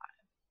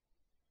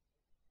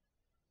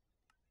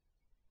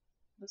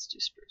 Let's do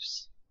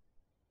spruce.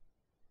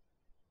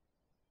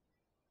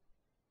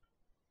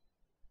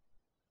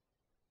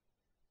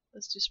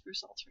 Let's do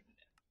spruce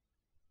alternative.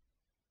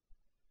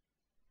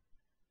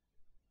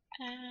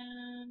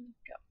 And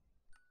go.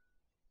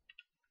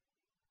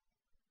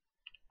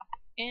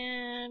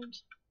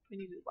 And we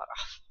need to log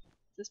off.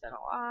 This has been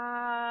a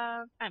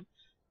long time.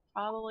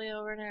 Probably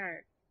over an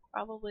hour.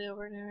 Probably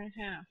over an hour and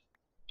a half.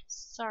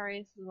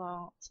 Sorry, it's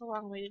so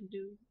long we didn't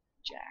do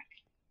jack.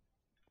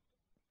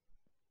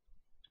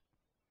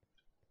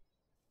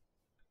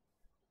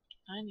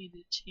 I need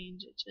to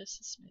change it just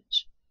a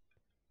smidge.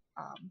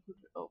 Move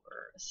it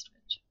over a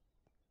smidge.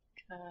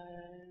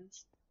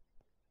 Because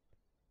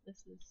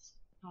this is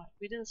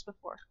we did this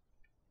before.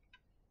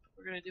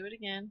 We're gonna do it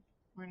again.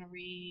 We're gonna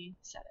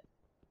reset it.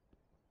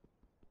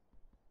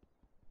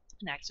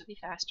 An axe would be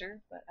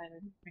faster, but I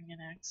didn't bring an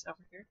axe over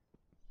here.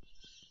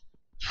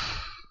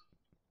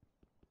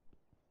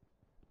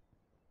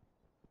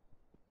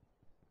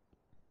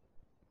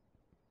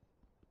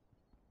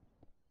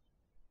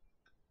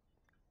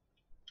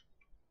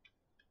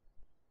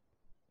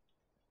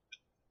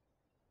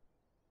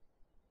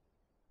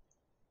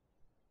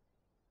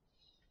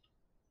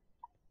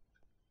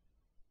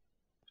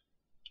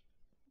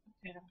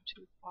 Okay, I'm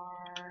too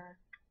far.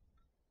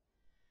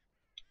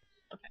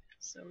 Okay,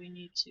 so we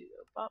need to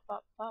go up,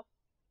 up, up.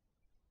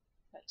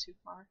 Is that too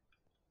far?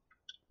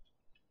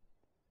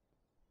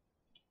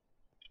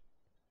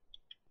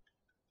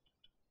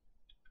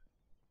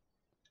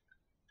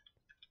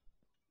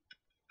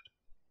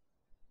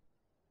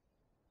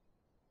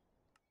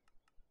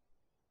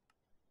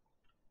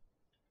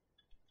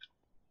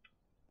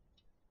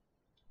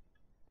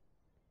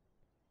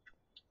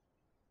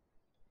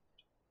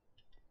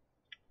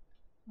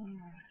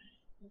 Alright,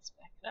 let's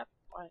back it up.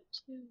 1,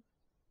 2.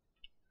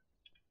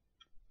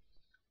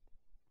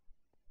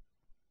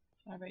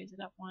 I raise it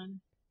up 1,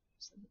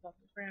 so it's above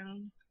the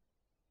ground.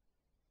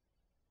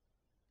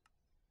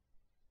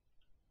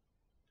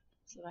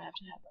 So I have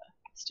to have a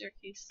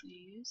staircase to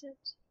use it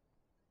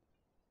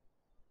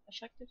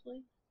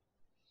effectively.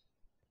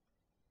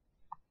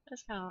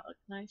 That's kind of look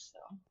nice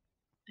though.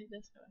 I think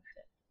that's gonna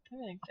fit.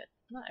 Everything fits.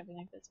 Not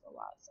everything fits, but a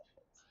lot of stuff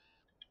fits.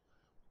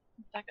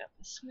 Back up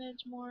a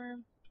smidge more.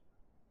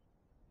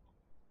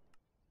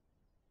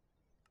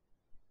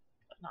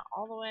 But not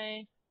all the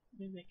way. Let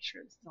me make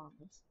sure this is on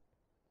this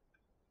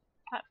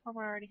platform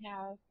I already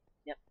have.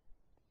 Yep.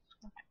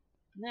 Okay.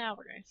 Now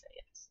we're going to say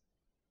yes.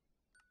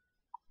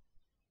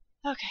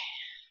 Okay.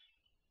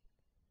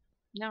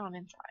 Now I'm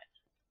inside.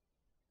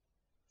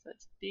 So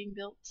it's being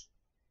built.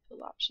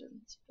 Build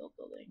options. Build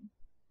building.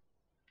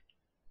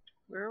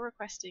 We're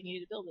requesting you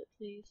to build it,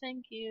 please.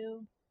 Thank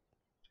you.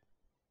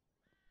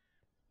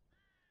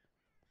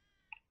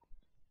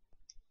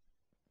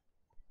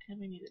 And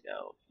we need to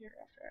go here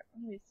after it.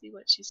 Let me see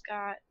what she's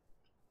got.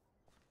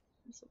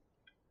 This will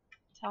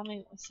tell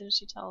me as soon as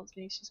she tells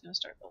me she's going to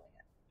start building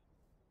it.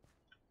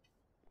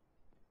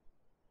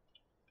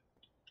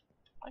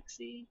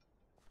 Lexi.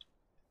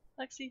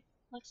 Lexi.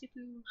 Lexi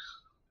Poo.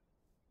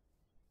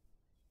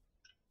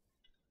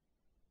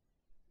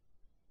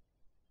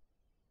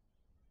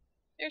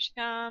 Here she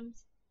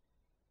comes.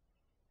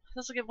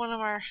 This will give one of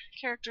our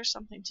characters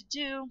something to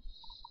do.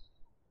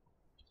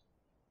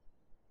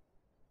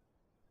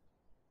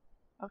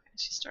 Okay,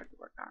 she started to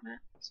work on it.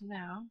 So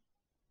now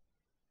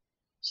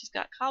she's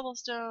got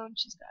cobblestone,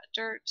 she's got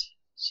dirt,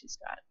 she's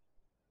got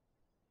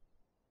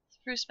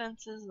spruce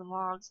fences and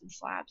logs and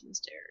slabs and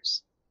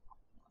stairs.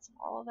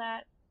 All of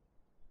that.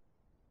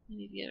 We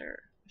need to get her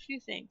a few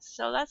things.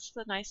 So that's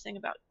the nice thing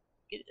about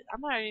it.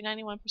 I'm already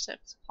 91%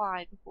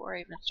 supplied before I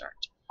even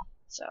start.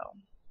 So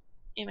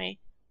anyway,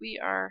 we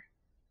are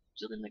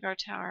building the guard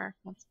tower.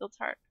 Once the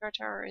guard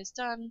tower is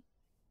done,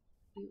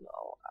 we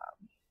will,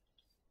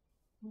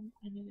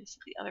 I knew this is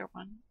the other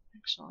one,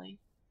 actually.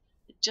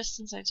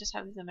 Since I just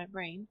have these in my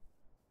brain.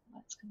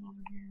 Let's come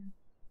over here.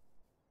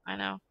 I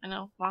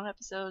know, long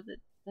episode that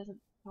doesn't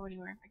go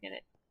anywhere. I get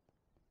it.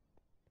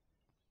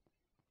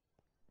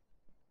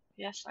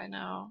 Yes, I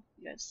know.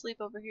 You guys sleep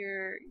over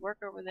here, you work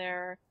over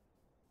there.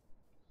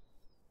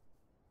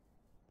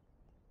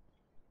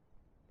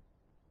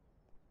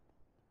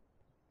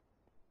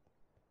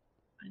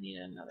 I need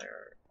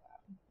another.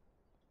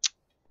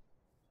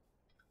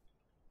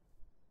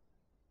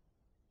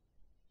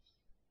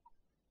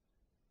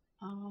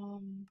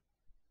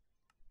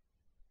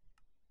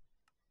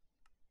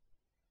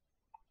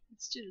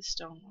 Let's do the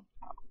stone one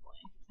probably.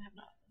 I have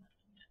not done that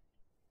one yet.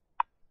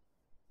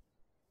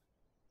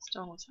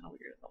 Stone was kind of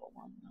weird at level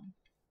 1 though.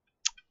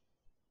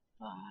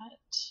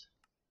 But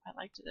I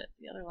liked it at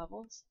the other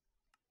levels.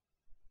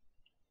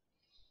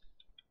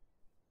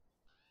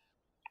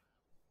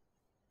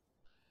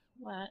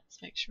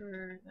 Let's make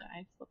sure that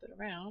I flip it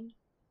around.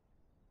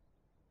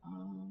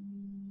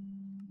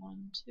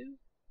 1, 2.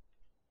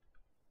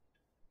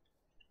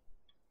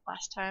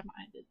 Last time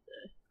I did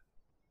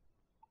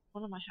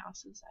one of my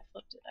houses, I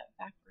flipped it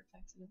backwards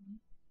accidentally.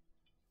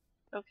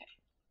 Okay,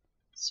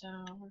 so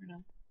we're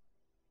gonna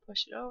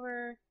push it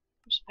over,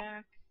 push it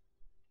back,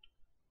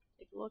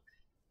 take a look.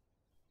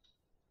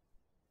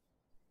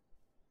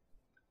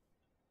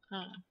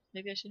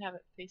 Maybe I should have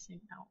it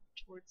facing out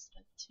towards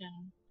the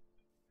town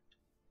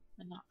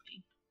and not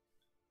me.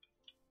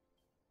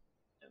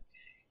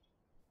 Okay.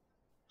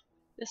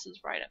 This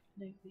is right up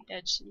near the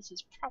edge, so this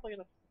is probably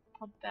gonna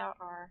pump out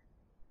our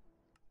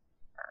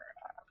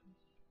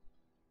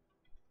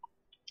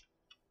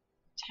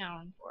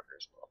town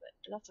borders a little bit,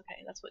 but that's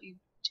okay. That's what you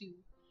do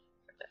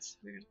for this.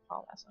 We're gonna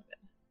call that one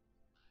good.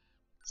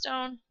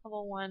 Stone,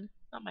 level 1,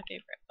 not my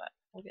favorite, but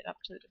we'll get up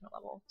to a different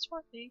level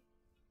shortly.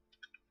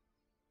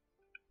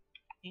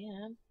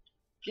 And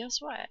guess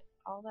what?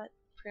 All that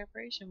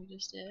preparation we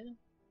just did.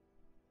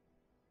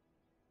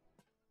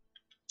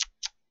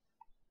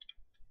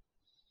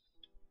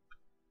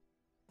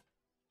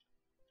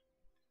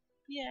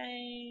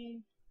 Yay!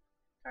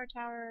 Guard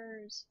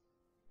towers!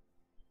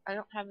 I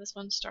don't have this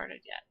one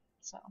started yet,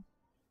 so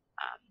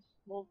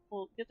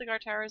we'll get the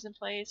guard towers in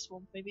place.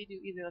 We'll maybe do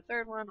either the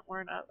third one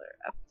or another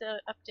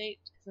update,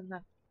 because then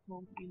that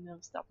will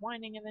stop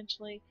whining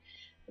eventually.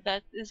 But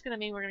that is going to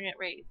mean we're going to get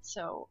raids.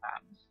 So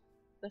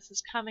this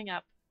is coming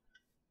up.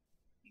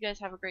 You guys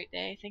have a great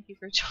day. Thank you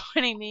for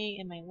joining me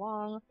in my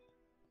long.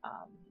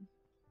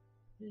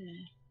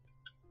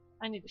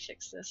 I need to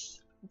fix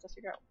this. Once I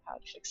figure out how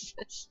to fix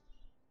this.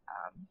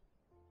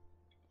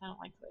 I don't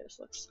like the way this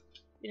looks.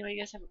 Anyway,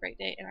 you guys have a great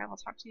day, and I will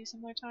talk to you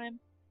some other time.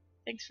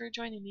 Thanks for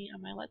joining me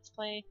on my Let's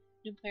Play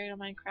New Player to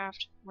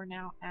Minecraft. We're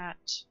now at,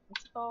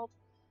 what's it called?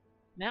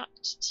 Mount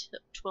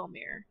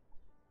Twilmere.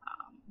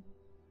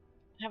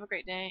 Have a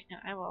great day, and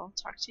I will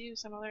talk to you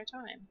some other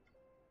time.